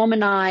Norm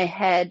and I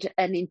had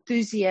an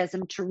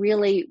enthusiasm to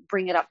really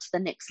bring it up to the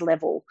next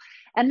level.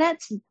 And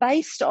that's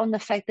based on the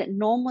fact that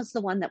Norm was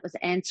the one that was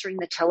answering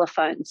the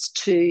telephones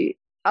to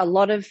a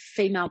lot of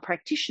female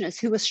practitioners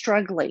who were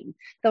struggling.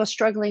 They were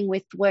struggling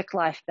with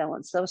work-life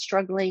balance. They were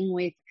struggling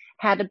with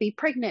how to be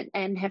pregnant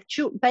and have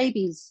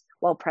babies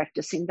while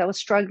practicing. They were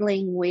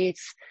struggling with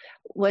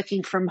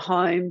working from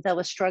home. They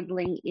were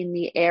struggling in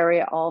the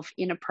area of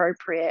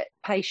inappropriate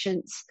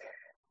patients.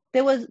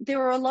 There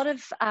were a lot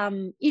of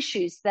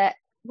issues that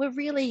were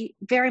really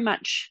very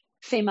much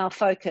female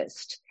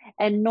focused.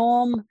 And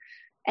Norm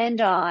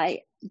and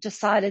I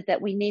decided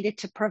that we needed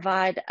to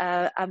provide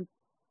a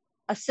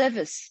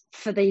service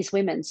for these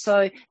women.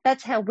 So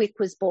that's how WIC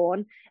was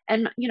born.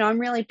 And, I'm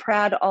really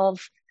proud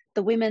of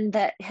the women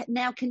that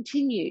now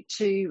continue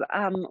to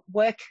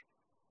work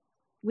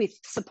with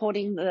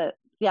supporting the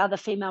other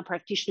female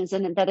practitioners,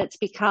 and that it's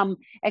become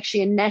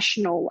actually a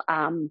national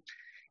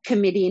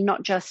committee,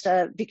 not just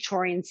a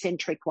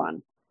Victorian-centric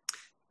one.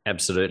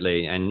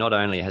 Absolutely. And not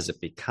only has it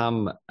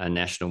become a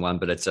national one,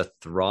 but it's a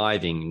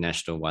thriving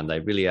national one. They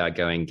really are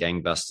going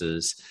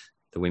gangbusters,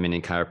 the Women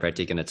in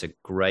Chiropractic, and it's a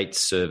great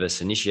service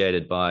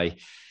initiated by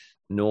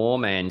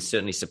Norm and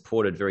certainly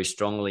supported very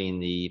strongly in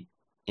the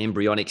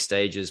embryonic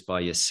stages by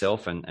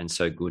yourself, and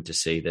so good to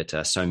see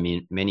that so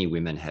many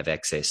women have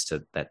access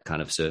to that kind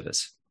of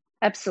service.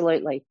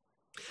 Absolutely.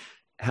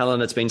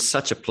 Helen, it's been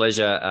such a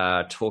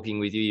pleasure talking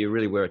with you. You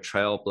really were a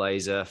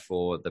trailblazer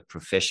for the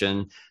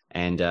profession,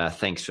 and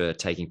thanks for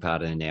taking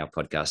part in our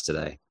podcast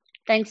today.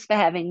 Thanks for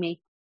having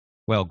me.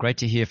 Well, great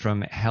to hear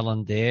from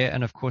Helen there.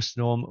 And of course,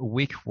 Norm,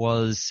 WIC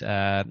was,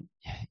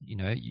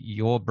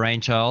 your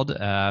brainchild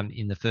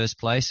in the first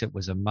place. It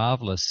was a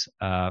marvelous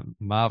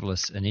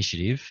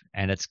initiative,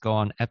 and it's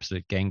gone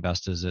absolute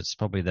gangbusters. It's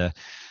probably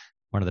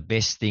one of the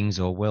best things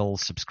or well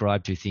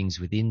subscribed to things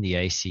within the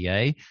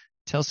ACA.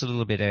 Tell us a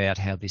little bit about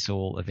how this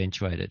all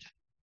eventuated.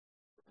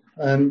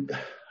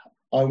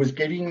 I was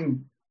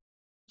getting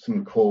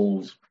some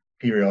calls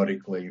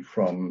periodically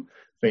from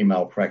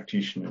female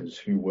practitioners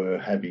who were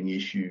having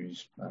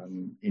issues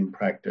in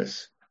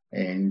practice.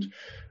 And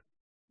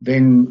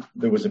then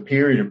there was a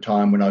period of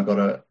time when I got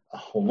a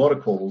whole lot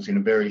of calls in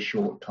a very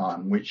short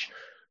time, which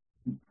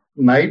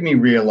made me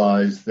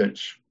realise that,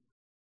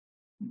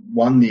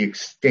 one, the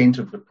extent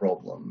of the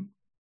problem,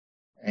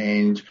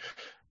 And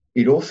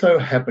it also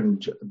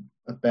happened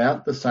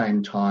about the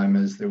same time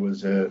as there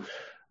was a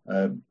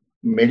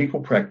medical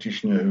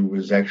practitioner who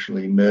was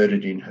actually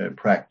murdered in her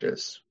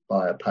practice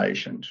by a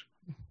patient.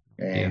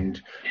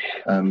 And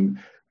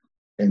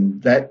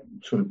that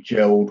sort of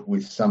gelled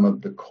with some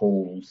of the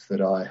calls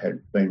that I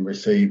had been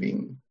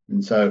receiving.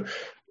 And so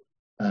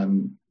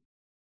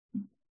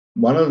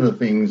one of the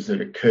things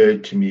that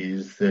occurred to me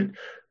is that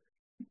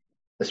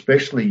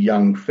especially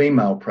young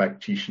female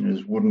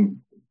practitioners wouldn't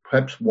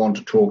perhaps want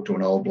to talk to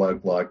an old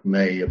bloke like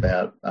me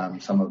about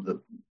some of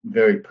the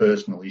very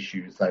personal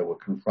issues they were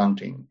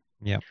confronting.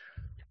 Yeah.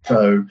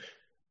 So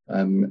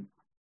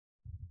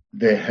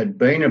there had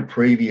been a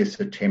previous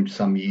attempt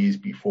some years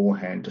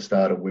beforehand to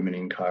start a Women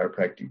in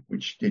Chiropractic,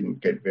 which didn't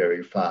get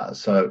very far.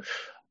 So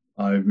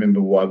I remember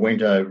I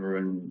went over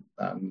and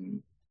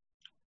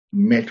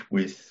met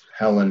with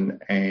Helen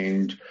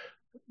and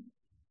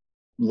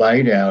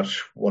laid out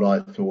what I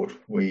thought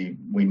we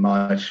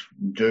might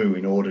do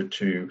in order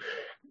to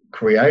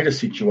create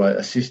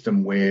a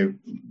system where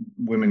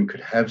women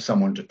could have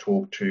someone to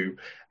talk to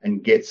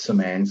and get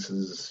some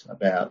answers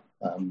about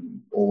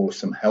or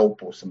some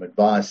help or some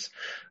advice,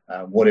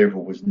 whatever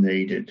was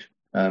needed.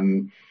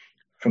 From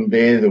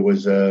there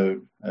was a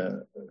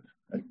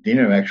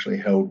dinner actually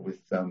held with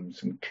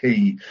some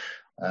key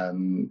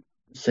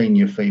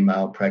senior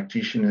female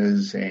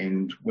practitioners,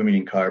 and Women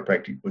in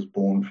Chiropractic was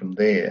born from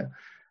there.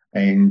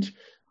 And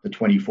the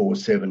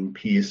 24/7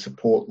 peer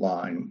support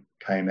line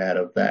came out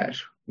of that,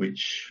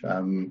 which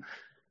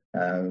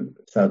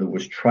so there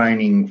was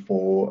training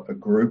for a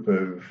group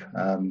of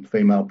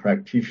female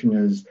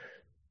practitioners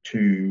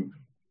to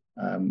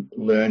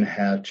learn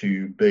how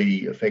to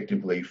be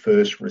effectively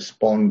first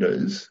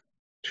responders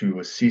to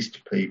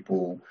assist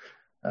people.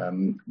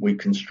 We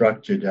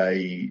constructed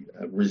a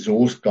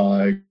resource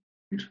guide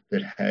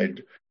that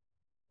had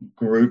a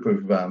group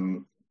of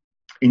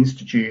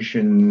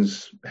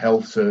institutions,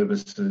 health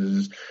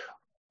services,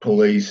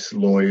 police,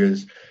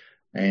 lawyers,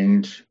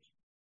 and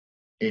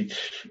it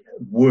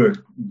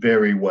worked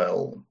very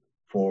well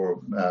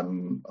for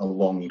a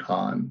long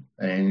time.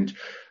 And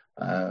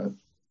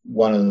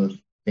one of the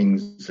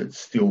things that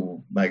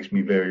still makes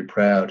me very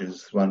proud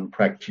is one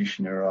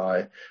practitioner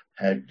I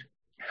had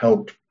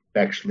helped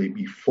actually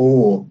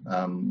before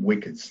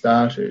WIC had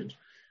started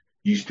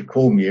used to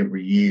call me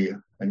every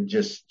year and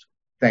just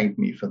thank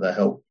me for the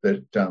help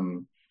that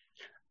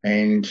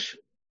and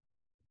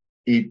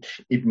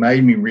it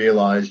made me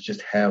realise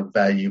just how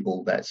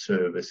valuable that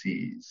service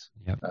is.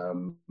 Yep.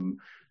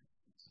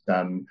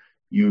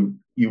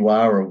 You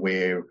are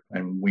aware,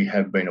 and we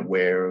have been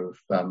aware of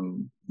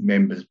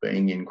members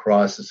being in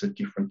crisis at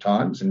different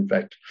times. In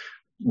fact,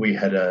 we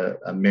had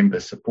a member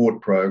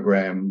support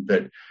program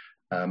that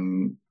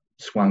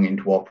swung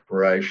into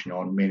operation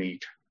on many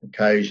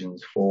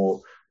occasions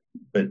for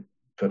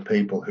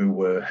people who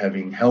were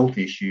having health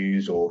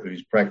issues or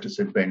whose practice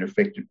had been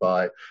affected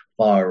by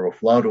fire or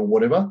flood or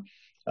whatever.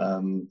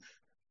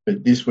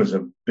 But this was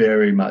a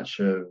very much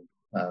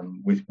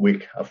with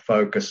WIC a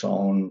focus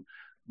on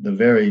the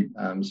very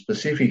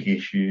specific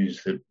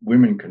issues that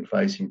women can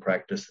face in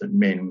practice that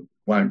men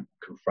won't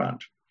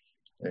confront.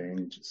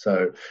 And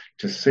so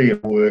to see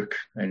it work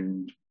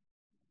and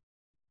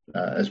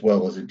as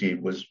well as it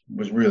did was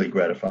really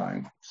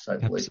gratifying, to say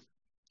the least.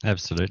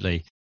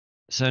 Absolutely.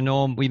 So,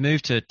 Norm, we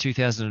moved to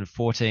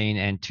 2014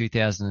 and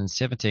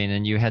 2017,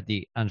 and you had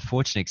the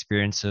unfortunate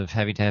experience of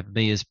having to have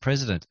me as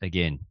president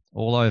again,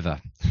 all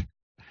over.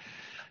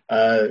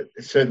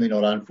 Certainly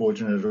not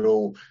unfortunate at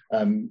all.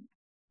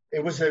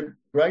 It was a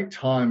great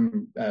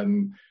time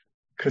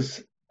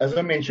because, as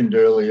I mentioned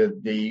earlier,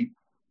 the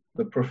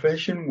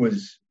profession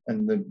was,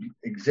 and the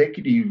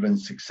executive and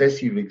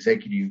successive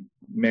executive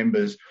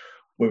members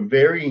were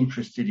very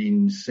interested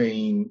in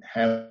seeing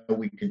how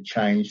we could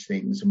change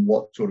things and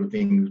what sort of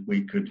things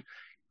we could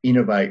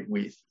innovate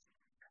with.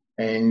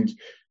 And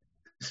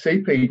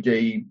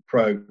CPD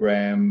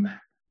program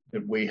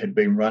that we had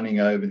been running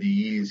over the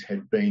years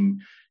had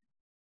been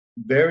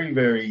very,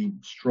 very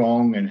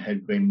strong and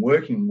had been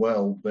working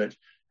well, but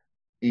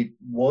it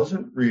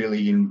wasn't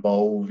really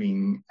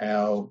involving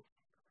our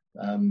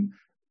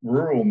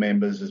rural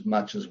members as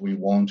much as we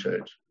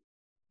wanted.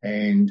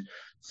 And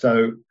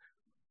so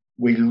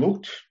we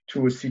looked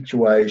to a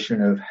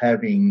situation of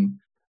having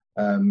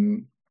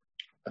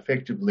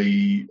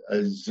effectively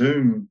a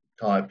Zoom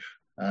type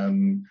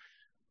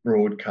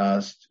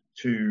broadcast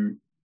to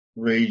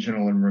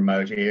regional and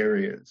remote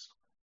areas.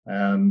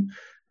 And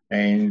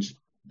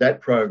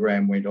that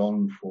program went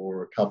on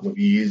for a couple of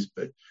years,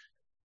 but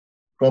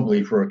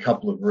probably for a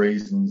couple of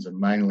reasons, and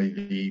mainly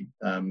the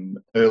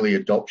early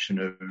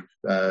adoption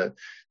of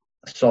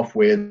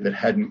software that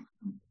hadn't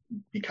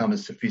become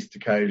as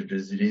sophisticated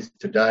as it is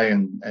today,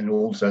 and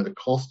also the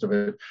cost of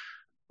it.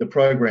 The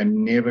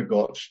program never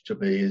got to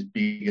be as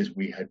big as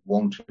we had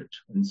wanted,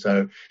 and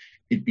so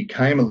it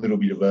became a little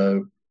bit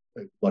of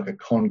like a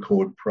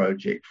Concord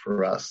project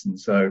for us. And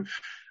so,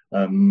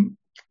 and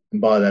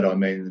by that I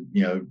mean,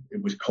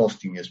 it was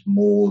costing us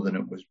more than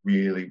it was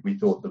really. We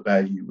thought the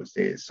value was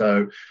there,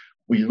 so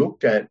we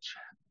looked at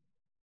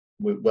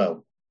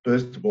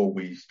first of all,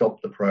 we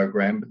stopped the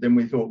program, but then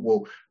we thought,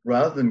 well,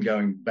 rather than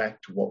going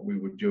back to what we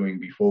were doing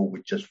before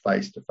with just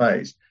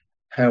face-to-face,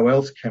 how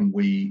else can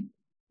we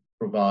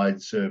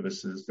provide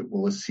services that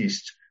will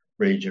assist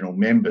regional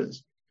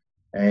members?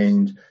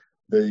 And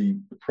the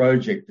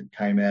project that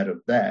came out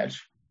of that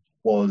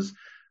was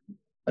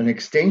an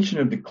extension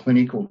of the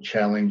clinical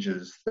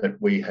challenges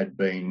that we had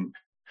been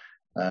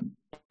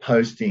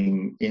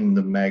posting in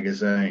the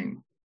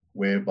magazine,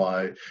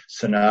 whereby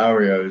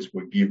scenarios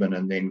were given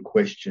and then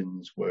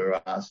questions were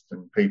asked,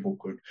 and people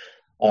could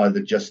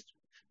either just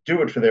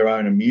do it for their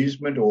own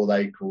amusement, or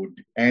they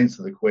could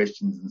answer the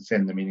questions and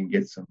send them in and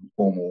get some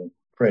formal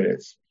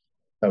credits.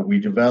 We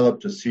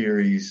developed a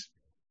series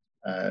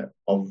of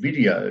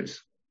videos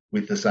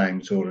with the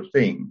same sort of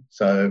thing.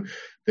 So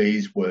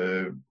these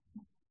were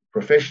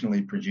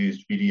professionally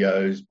produced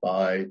videos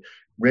by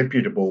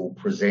reputable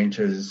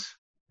presenters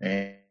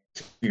and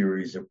a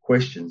series of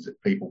questions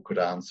that people could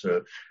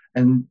answer.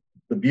 And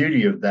the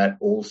beauty of that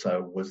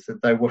also was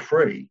that they were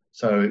free.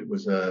 So it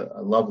was a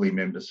lovely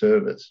member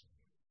service.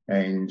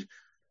 And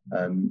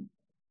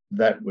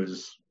that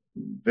was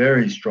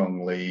very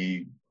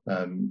strongly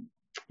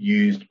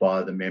used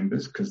by the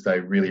members because they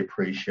really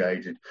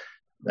appreciated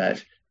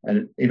that.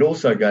 And it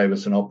also gave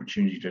us an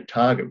opportunity to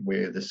target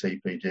where the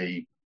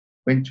CPD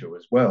went to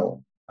as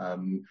well.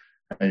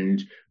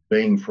 And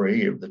being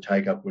free, the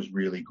take-up was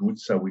really good.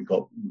 So we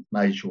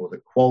made sure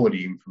that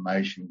quality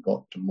information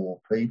got to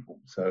more people.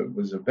 So it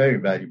was a very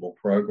valuable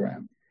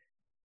program.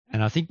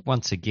 And I think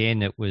once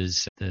again, it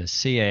was the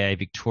CAA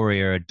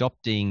Victoria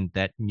adopting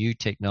that new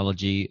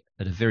technology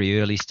at a very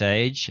early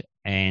stage.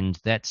 And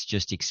that's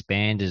just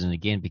expanded and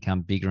again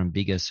become bigger and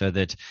bigger, so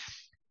that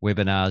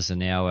webinars are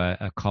now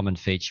a common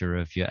feature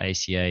of your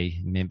ACA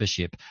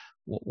membership.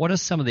 What are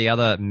some of the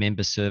other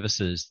member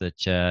services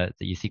that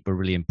you think were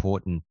really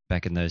important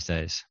back in those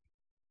days?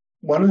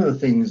 One of the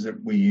things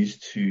that we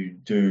used to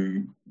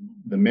do,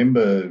 the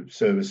Member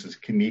Services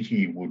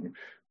Committee would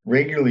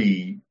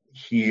regularly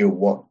hear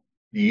what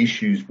the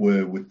issues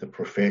were with the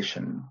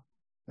profession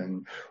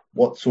and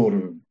what sort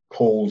of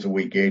calls are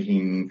we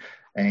getting,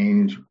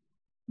 and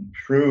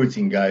through its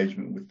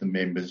engagement with the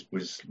members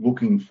was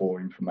looking for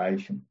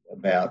information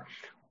about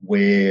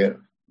where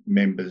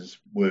members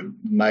were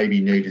maybe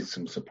needed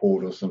some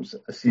support or some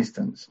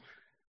assistance.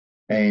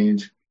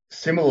 And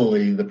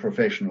similarly, the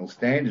Professional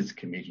Standards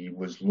Committee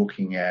was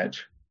looking at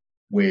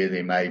where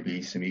there may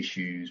be some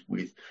issues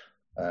with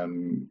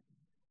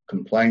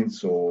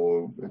complaints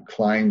or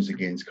claims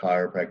against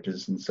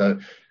chiropractors. And so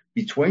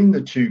between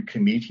the two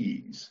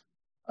committees,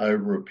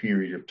 over a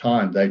period of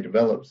time, they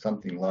developed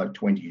something like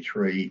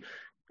 23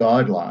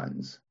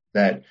 guidelines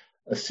that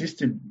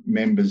assisted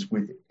members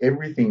with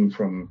everything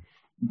from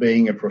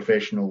being a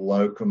professional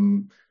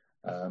locum,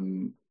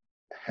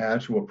 how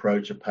to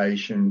approach a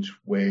patient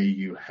where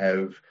you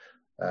have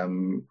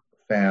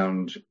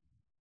found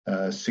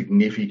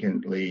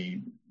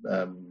significantly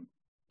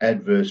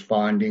adverse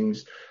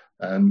findings,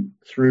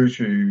 through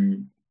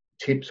to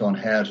tips on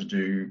how to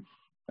do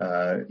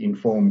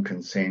informed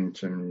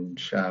consent and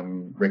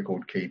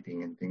record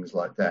keeping and things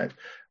like that,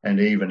 and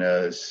even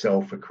a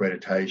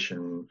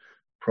self-accreditation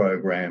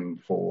program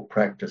for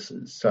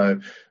practices. So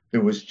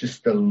there was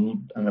just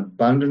an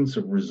abundance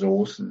of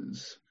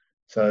resources,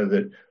 so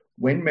that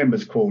when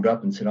members called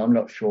up and said, I'm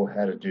not sure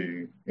how to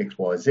do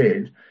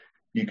XYZ,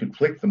 you could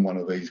flick them one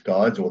of these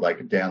guides, or they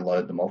could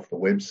download them off the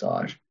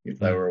website if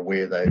they were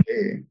aware they're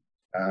there.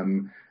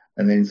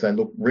 And then say,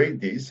 look,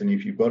 read this, and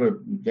if you've got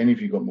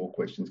more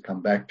questions,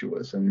 come back to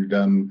us.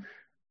 And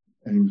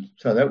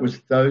so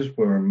those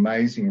were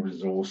amazing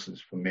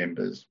resources for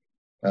members.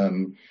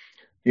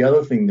 The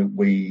other thing that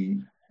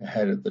we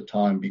had at the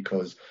time,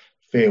 because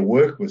Fair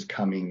Work was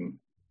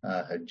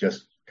had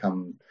just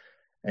come,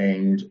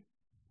 and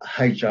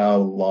HR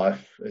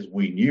life as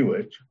we knew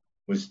it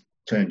was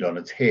turned on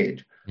its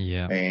head.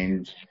 Yeah.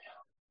 And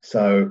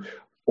so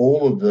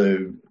all of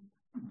the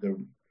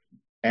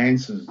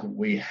answers that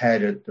we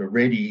had at the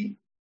ready,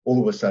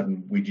 all of a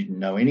sudden we didn't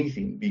know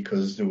anything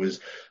because there was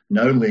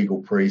no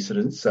legal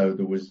precedent. So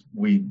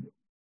we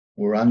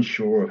were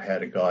unsure of how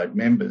to guide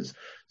members.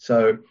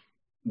 So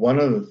one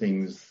of the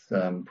things,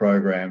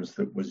 programs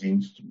that was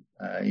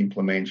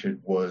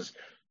implemented was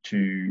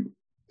to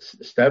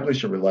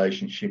establish a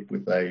relationship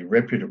with a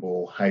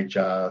reputable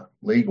HR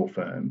legal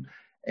firm,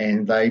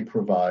 and they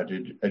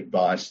provided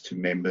advice to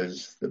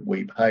members that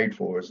we paid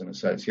for as an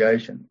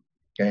association.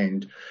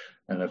 And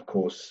of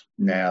course,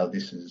 now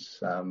this is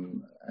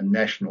a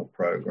national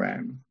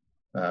program,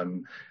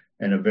 and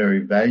a very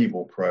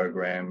valuable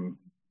program,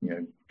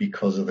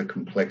 because of the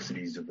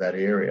complexities of that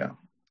area.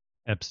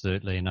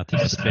 Absolutely. And I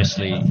think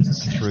especially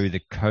through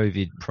the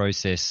COVID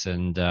process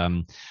and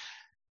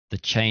the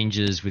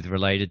changes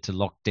related to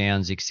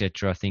lockdowns,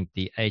 etc., I think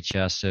the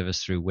HR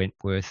service through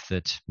Wentworth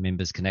that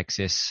members can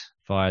access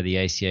via the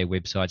ACA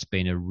website has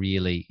been a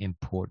really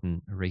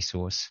important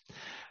resource.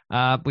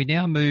 We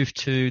now move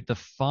to the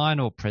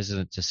final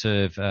president to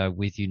serve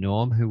with you,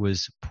 Norm, who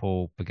was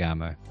Paul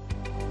Bergamo.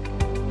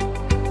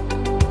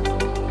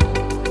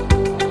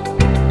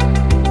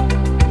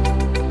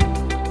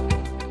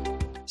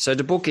 So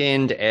to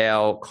bookend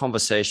our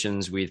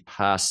conversations with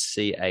past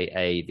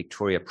CAA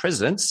Victoria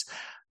presidents,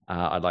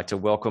 I'd like to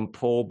welcome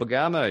Paul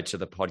Bergamo to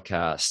the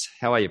podcast.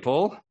 How are you,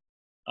 Paul?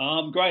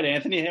 Great,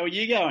 Anthony. How are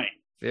you going?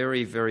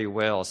 Very, very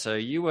well. So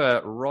you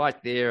were right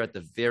there at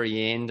the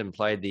very end and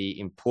played the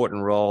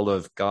important role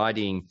of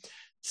guiding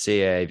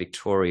CAA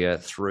Victoria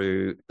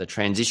through the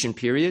transition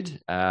period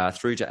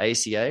through to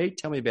ACA.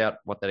 Tell me about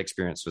what that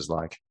experience was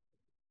like.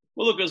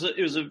 Well, look,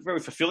 it was a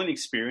very fulfilling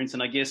experience.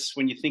 And I guess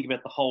when you think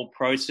about the whole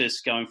process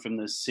going from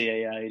the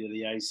CAA to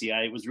the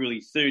ACA, it was really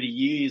 30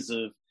 years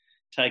of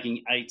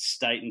taking 8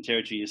 state and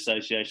territory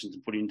associations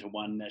and put into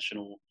one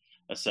national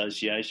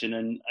association.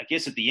 And I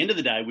guess at the end of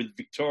the day, with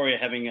Victoria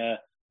having a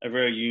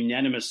very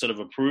unanimous sort of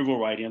approval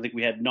rating, I think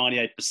we had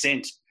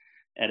 98%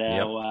 at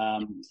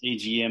our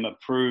EGM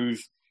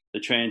approve the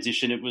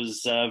transition. It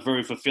was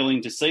very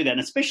fulfilling to see that.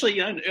 And especially,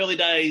 in the early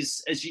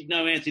days, as you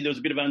know, Anthony, there was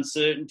a bit of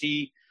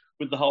uncertainty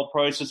with the whole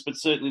process, but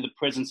certainly the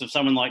presence of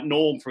someone like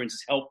Norm, for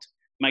instance, helped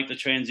make the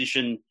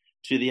transition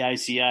to the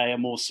ACA a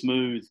more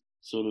smooth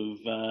sort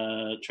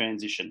of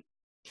transition.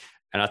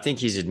 And I think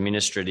his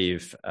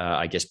administrative,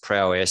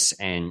 prowess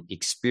and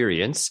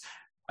experience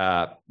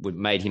would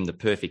made him the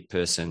perfect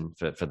person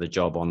for the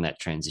job on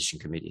that transition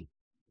committee.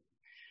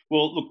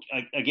 Well, look,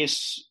 I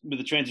guess with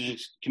the transition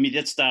committee,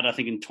 that started, I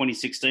think, in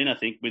 2016,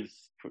 with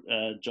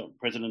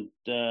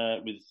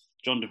with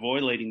John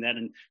Devoy leading that,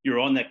 and you're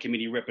on that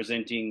committee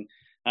representing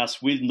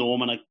us with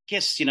Norm. And I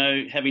guess,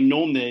 having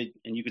Norm there,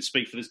 and you could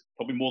speak for this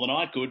probably more than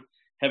I could,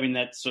 having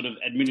that sort of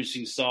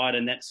administrative side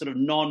and that sort of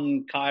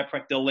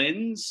non-chiropractor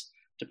lens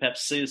to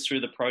perhaps see us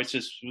through the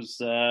process was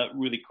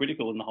really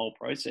critical in the whole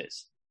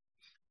process.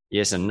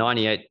 Yes, and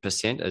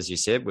 98%, as you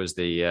said, was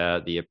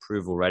the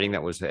approval rating.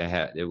 That was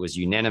it was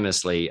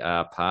unanimously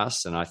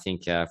passed. And I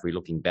think if we're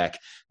looking back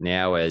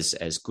now, as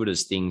good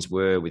as things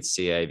were with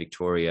CAA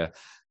Victoria,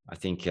 I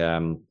think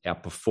our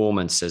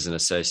performance as an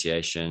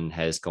association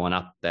has gone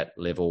up that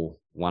level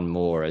one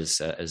more as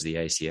the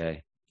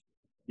ACA.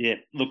 Yeah,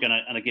 look, and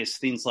I guess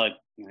things like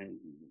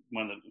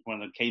one of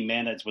the key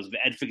mandates was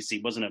advocacy,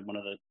 wasn't it? One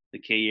of the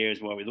key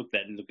areas where we looked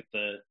at and look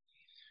at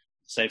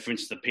say, for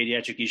instance, the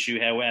paediatric issue,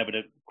 how we're able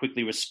to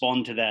quickly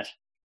respond to that,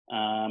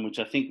 which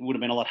I think would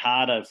have been a lot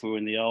harder if we were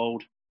in the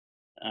old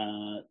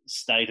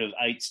state of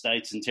 8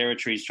 states and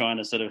territories trying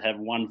to sort of have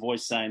one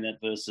voice saying that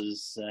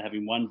versus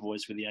having one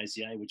voice with the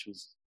ACA, which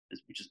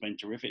has been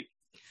terrific.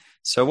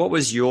 So what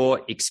was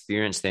your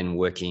experience then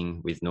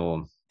working with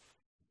Norm?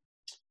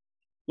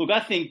 Look,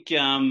 I think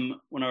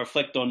when I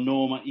reflect on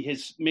Norm, he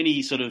has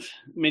many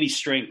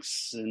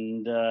strengths,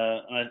 and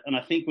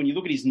I think when you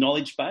look at his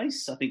knowledge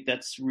base, I think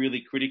that's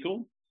really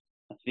critical.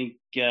 I think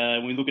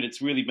when we look at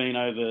it's really been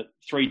over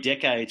 3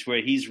 decades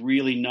where he's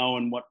really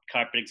known what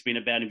chiropractic's been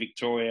about in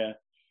Victoria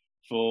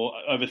for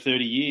over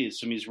 30 years,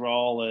 from his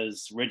role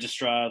as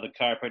registrar of the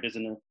Chiropractors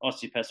and the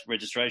Osteopaths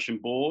Registration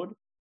Board,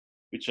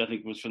 which I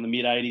think was from the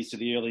mid-'80s to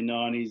the early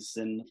 90s,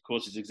 and of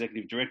course his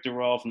executive director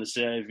role from the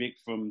CAA Vic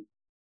from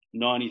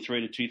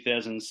 93 to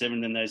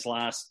 2007, then those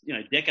last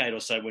decade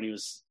or so when he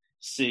was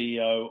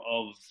CEO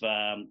of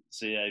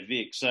CAA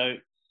Vic. So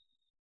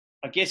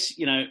I guess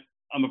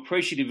I'm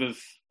appreciative of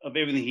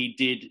everything he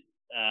did,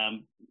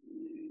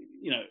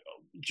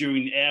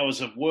 during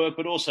hours of work,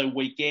 but also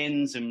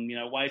weekends and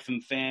away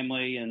from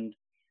family, and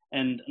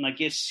I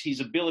guess his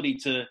ability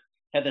to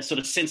have that sort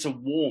of sense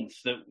of warmth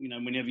that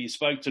whenever you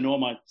spoke to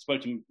Norm, I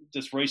spoke to him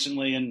just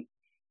recently, and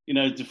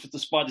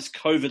despite this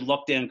COVID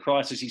lockdown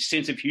crisis, his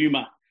sense of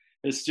humour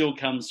it still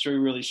comes through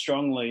really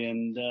strongly,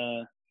 and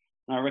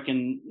I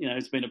reckon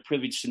it's been a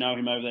privilege to know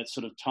him over that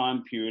sort of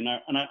time period.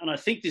 And I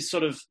think this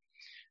sort of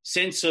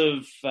sense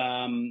of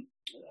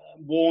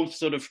warmth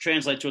sort of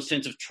translates to a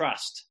sense of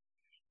trust,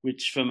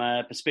 which, from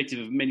a perspective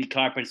of many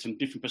chiropractors from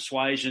different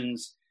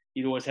persuasions,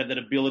 you'd always have that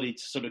ability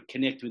to sort of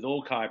connect with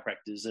all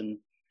chiropractors. And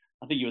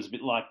I think he was a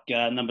bit like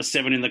number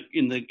 7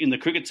 in the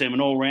cricket team,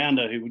 an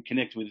all-rounder who would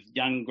connect with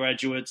young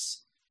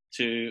graduates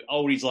to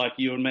oldies like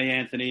you and me,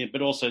 Anthony,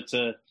 but also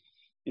to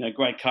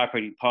great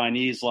chiropractic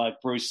pioneers like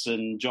Bruce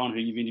and John, who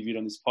you've interviewed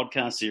on this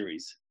podcast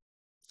series.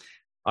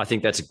 I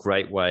think that's a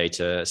great way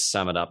to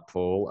sum it up,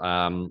 Paul.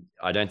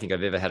 I don't think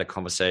I've ever had a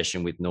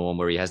conversation with Norm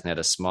where he hasn't had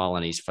a smile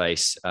on his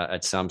face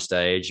at some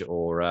stage,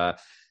 or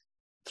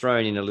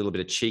thrown in a little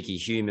bit of cheeky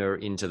humour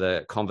into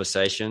the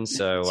conversation.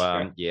 So,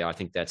 I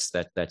think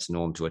that's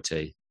Norm to a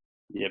T.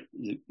 Yep,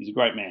 he's a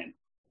great man.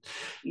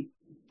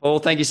 Paul,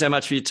 thank you so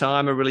much for your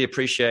time. I really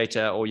appreciate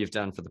all you've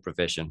done for the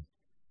profession.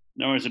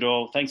 No worries at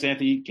all. Thanks,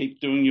 Anthony.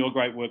 Keep doing your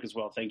great work as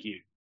well. Thank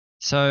you.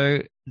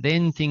 So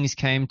then things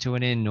came to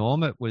an end,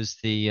 Norm. It was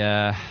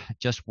the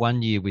just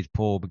 1 year with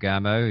Paul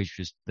Bergamo, which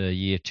was the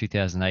year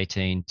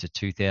 2018 to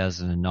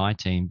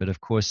 2019. But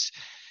of course,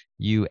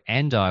 you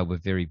and I were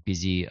very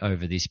busy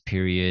over this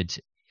period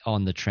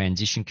on the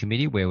transition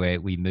committee,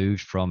 where we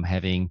moved from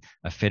having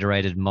a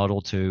federated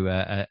model to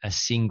a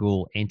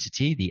single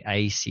entity, the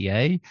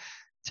ACA.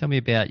 Tell me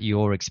about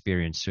your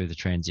experience through the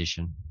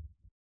transition.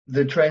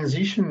 The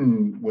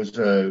transition was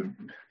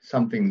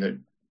something that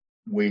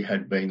we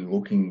had been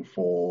looking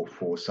for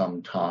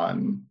some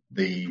time.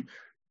 The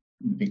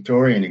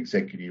Victorian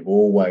executive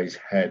always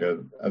had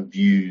a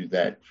view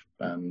that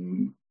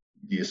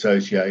the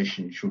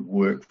association should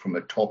work from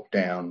a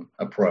top-down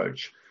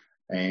approach,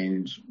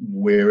 and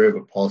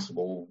wherever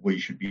possible, we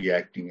should be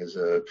acting as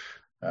a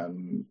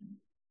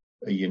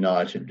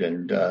united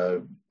and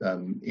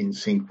in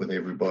sync with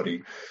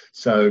everybody.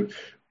 So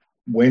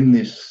when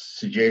this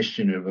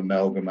suggestion of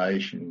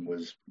amalgamation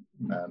was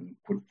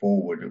put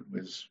forward, it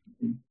was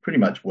pretty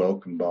much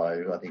welcomed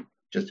by, I think,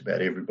 just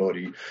about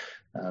everybody.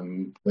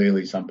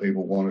 Clearly, some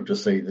people wanted to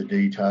see the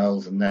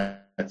details, and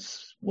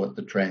that's what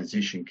the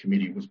transition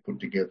committee was put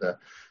together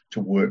to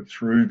work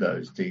through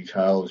those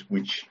details,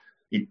 which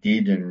it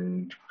did,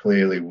 and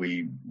clearly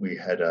we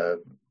had a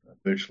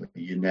virtually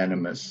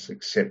unanimous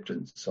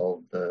acceptance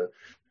of the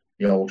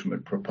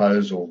ultimate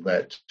proposal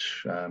that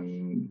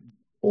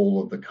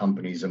all of the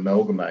companies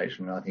amalgamate,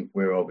 and I think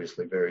we're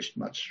obviously very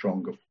much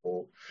stronger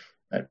for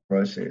that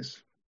process.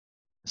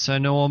 So,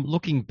 Norm,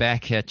 looking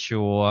back at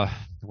your,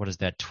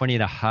 28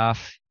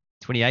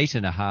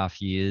 and a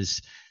half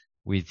years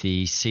with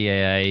the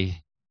CAA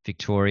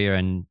Victoria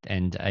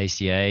and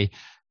ACA,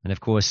 and of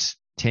course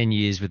 10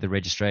 years with the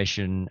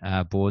registration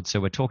board, so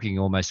we're talking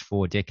almost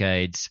 4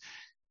 decades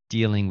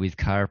dealing with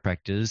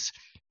chiropractors.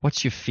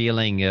 What's your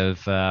feeling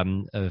of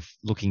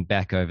looking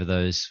back over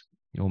those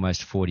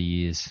almost 40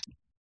 years?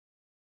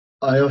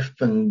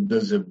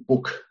 There's a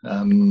book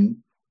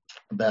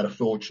about a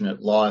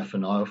fortunate life,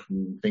 and I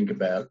often think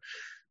about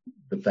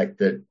the fact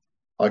that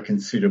I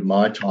consider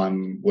my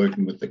time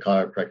working with the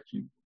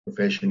chiropractic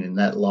profession in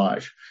that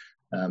light.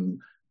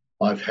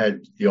 I've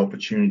had the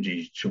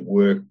opportunity to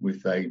work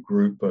with a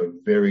group of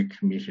very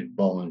committed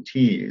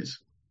volunteers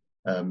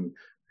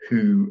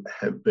who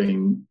have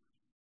been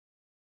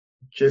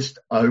just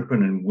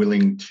open and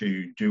willing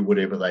to do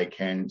whatever they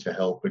can to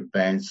help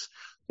advance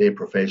their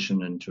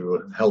profession and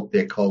to help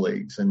their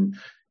colleagues. And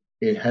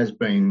it has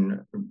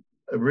been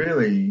a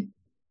really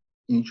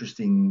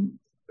interesting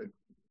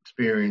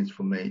experience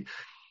for me.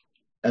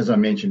 As I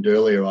mentioned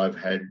earlier, I've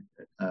had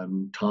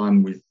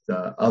time with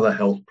other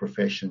health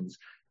professions,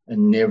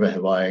 and never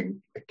have I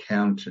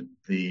encountered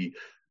the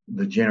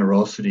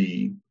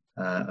generosity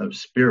of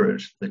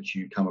spirit that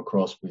you come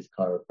across with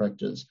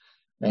chiropractors.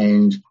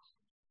 And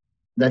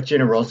that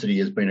generosity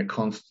has been a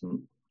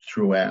constant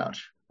throughout.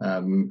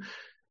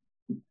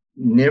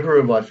 Never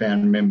have I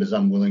found members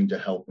unwilling to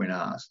help when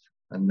asked,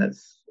 and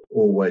that's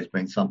always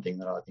been something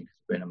that I think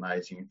has been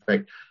amazing. In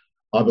fact,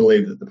 I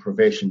believe that the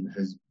profession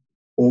has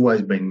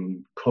always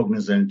been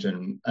cognizant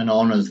and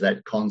honours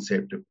that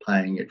concept of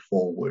paying it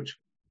forward.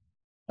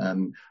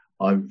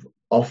 I've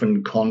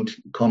often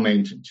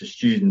commented to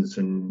students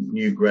and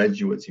new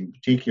graduates in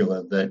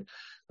particular that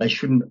they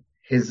shouldn't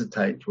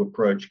hesitate to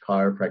approach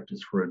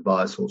chiropractors for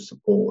advice or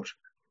support.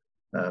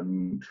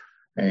 And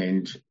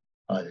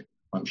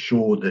I'm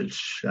sure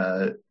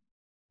that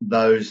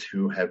those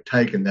who have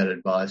taken that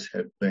advice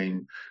have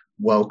been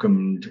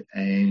welcomed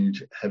and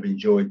have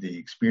enjoyed the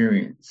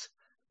experience.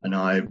 And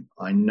I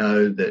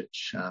know that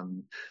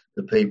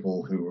the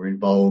people who were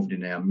involved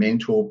in our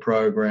mentor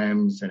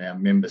programs and our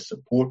member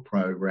support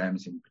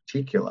programs in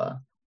particular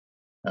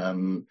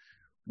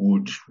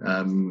would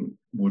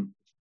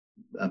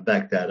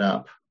back that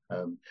up.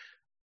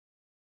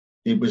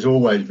 It was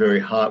always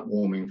very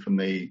heartwarming for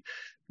me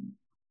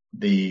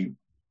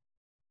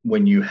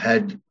when you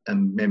had a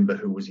member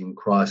who was in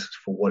crisis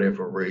for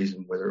whatever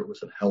reason, whether it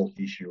was a health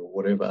issue or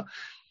whatever,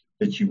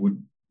 that you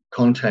would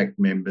contact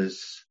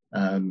members,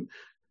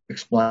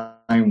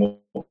 explain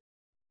what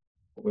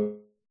was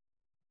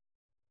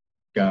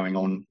going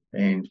on,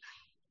 and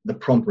the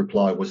prompt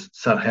reply was,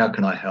 "So how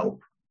can I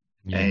help?"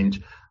 Yeah.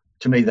 And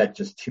to me, that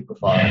just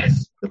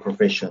typifies the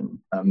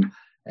profession. And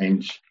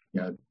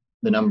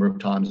the number of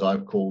times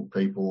I've called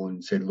people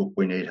and said, "Look,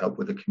 we need help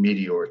with a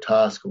committee or a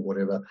task or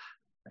whatever,"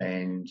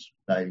 and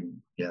they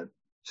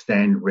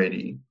stand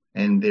ready,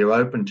 and they're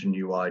open to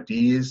new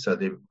ideas, so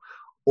they're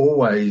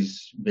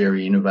always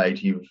very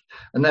innovative,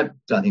 and that,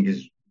 I think,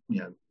 is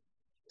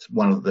it's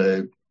one of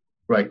the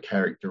great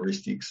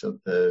characteristics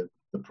of the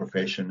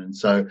profession. And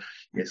so,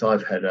 yes,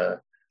 I've had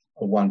a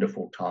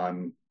wonderful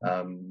time,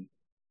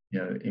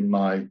 in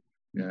my,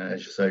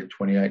 as you say,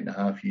 28 and a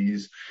half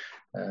years.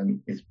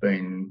 It's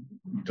been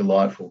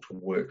delightful to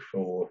work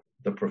for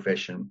the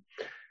profession.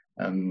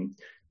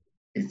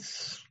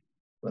 It's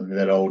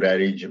that old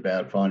adage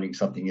about finding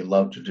something you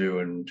love to do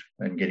and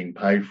getting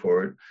paid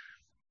for it.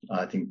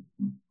 I think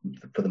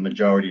for the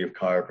majority of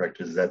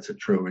chiropractors, that's a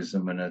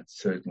truism, and it's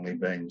certainly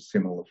been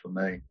similar for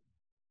me.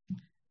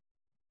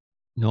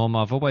 Norm,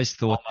 I've always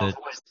thought that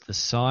the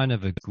sign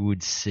of a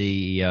good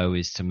CEO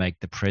is to make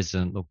the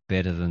president look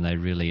better than they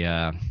really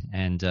are.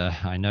 And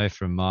I know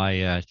from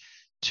my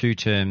 2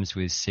 terms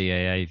with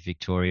CAA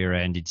Victoria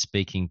and in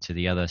speaking to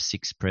the other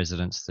 6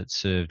 presidents that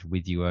served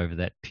with you over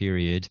that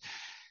period,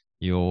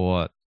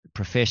 your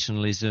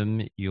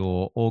professionalism,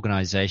 your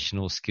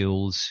organizational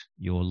skills,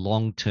 your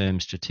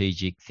long-term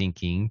strategic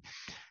thinking,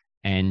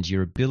 and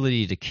your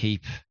ability to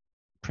keep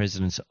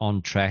presidents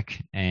on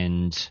track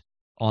and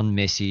on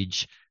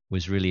message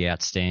was really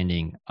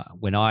outstanding.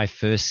 When I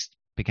first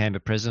became a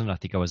president. I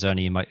think I was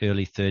only in my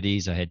early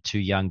 30s. I had 2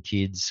 young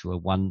kids.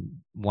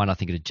 One I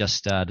think had just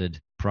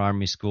started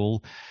primary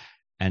school,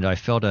 and I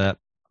felt a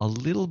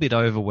little bit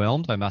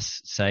overwhelmed, I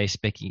must say,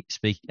 stepping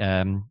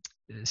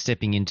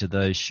into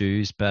those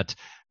shoes. But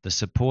the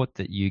support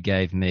that you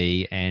gave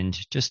me and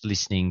just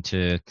listening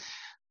to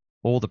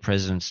all the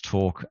presidents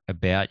talk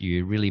about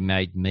you really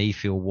made me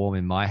feel warm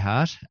in my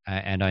heart.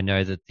 And I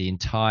know that the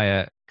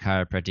entire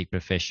chiropractic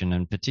profession,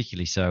 and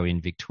particularly so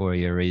in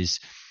Victoria, is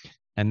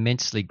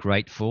immensely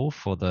grateful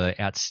for the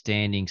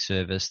outstanding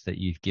service that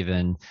you've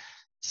given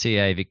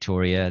CA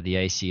Victoria, the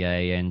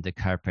ACA, and the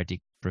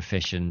chiropractic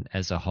profession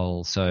as a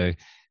whole. So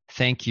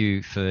thank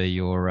you for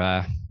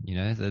your,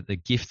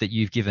 the gift that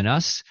you've given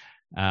us,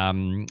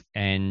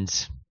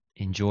 and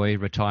enjoy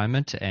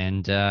retirement,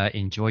 and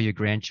enjoy your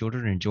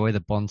grandchildren, enjoy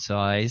the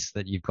bonsais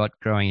that you've got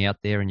growing out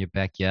there in your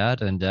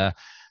backyard, and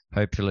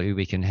hopefully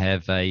we can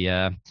have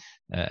a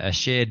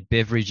shared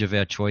beverage of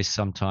our choice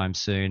sometime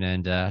soon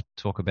and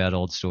talk about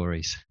old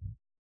stories.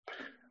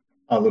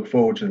 I look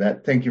forward to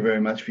that. Thank you very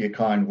much for your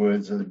kind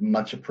words.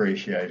 Much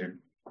appreciated.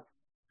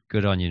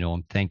 Good on you,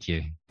 Norm. Thank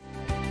you.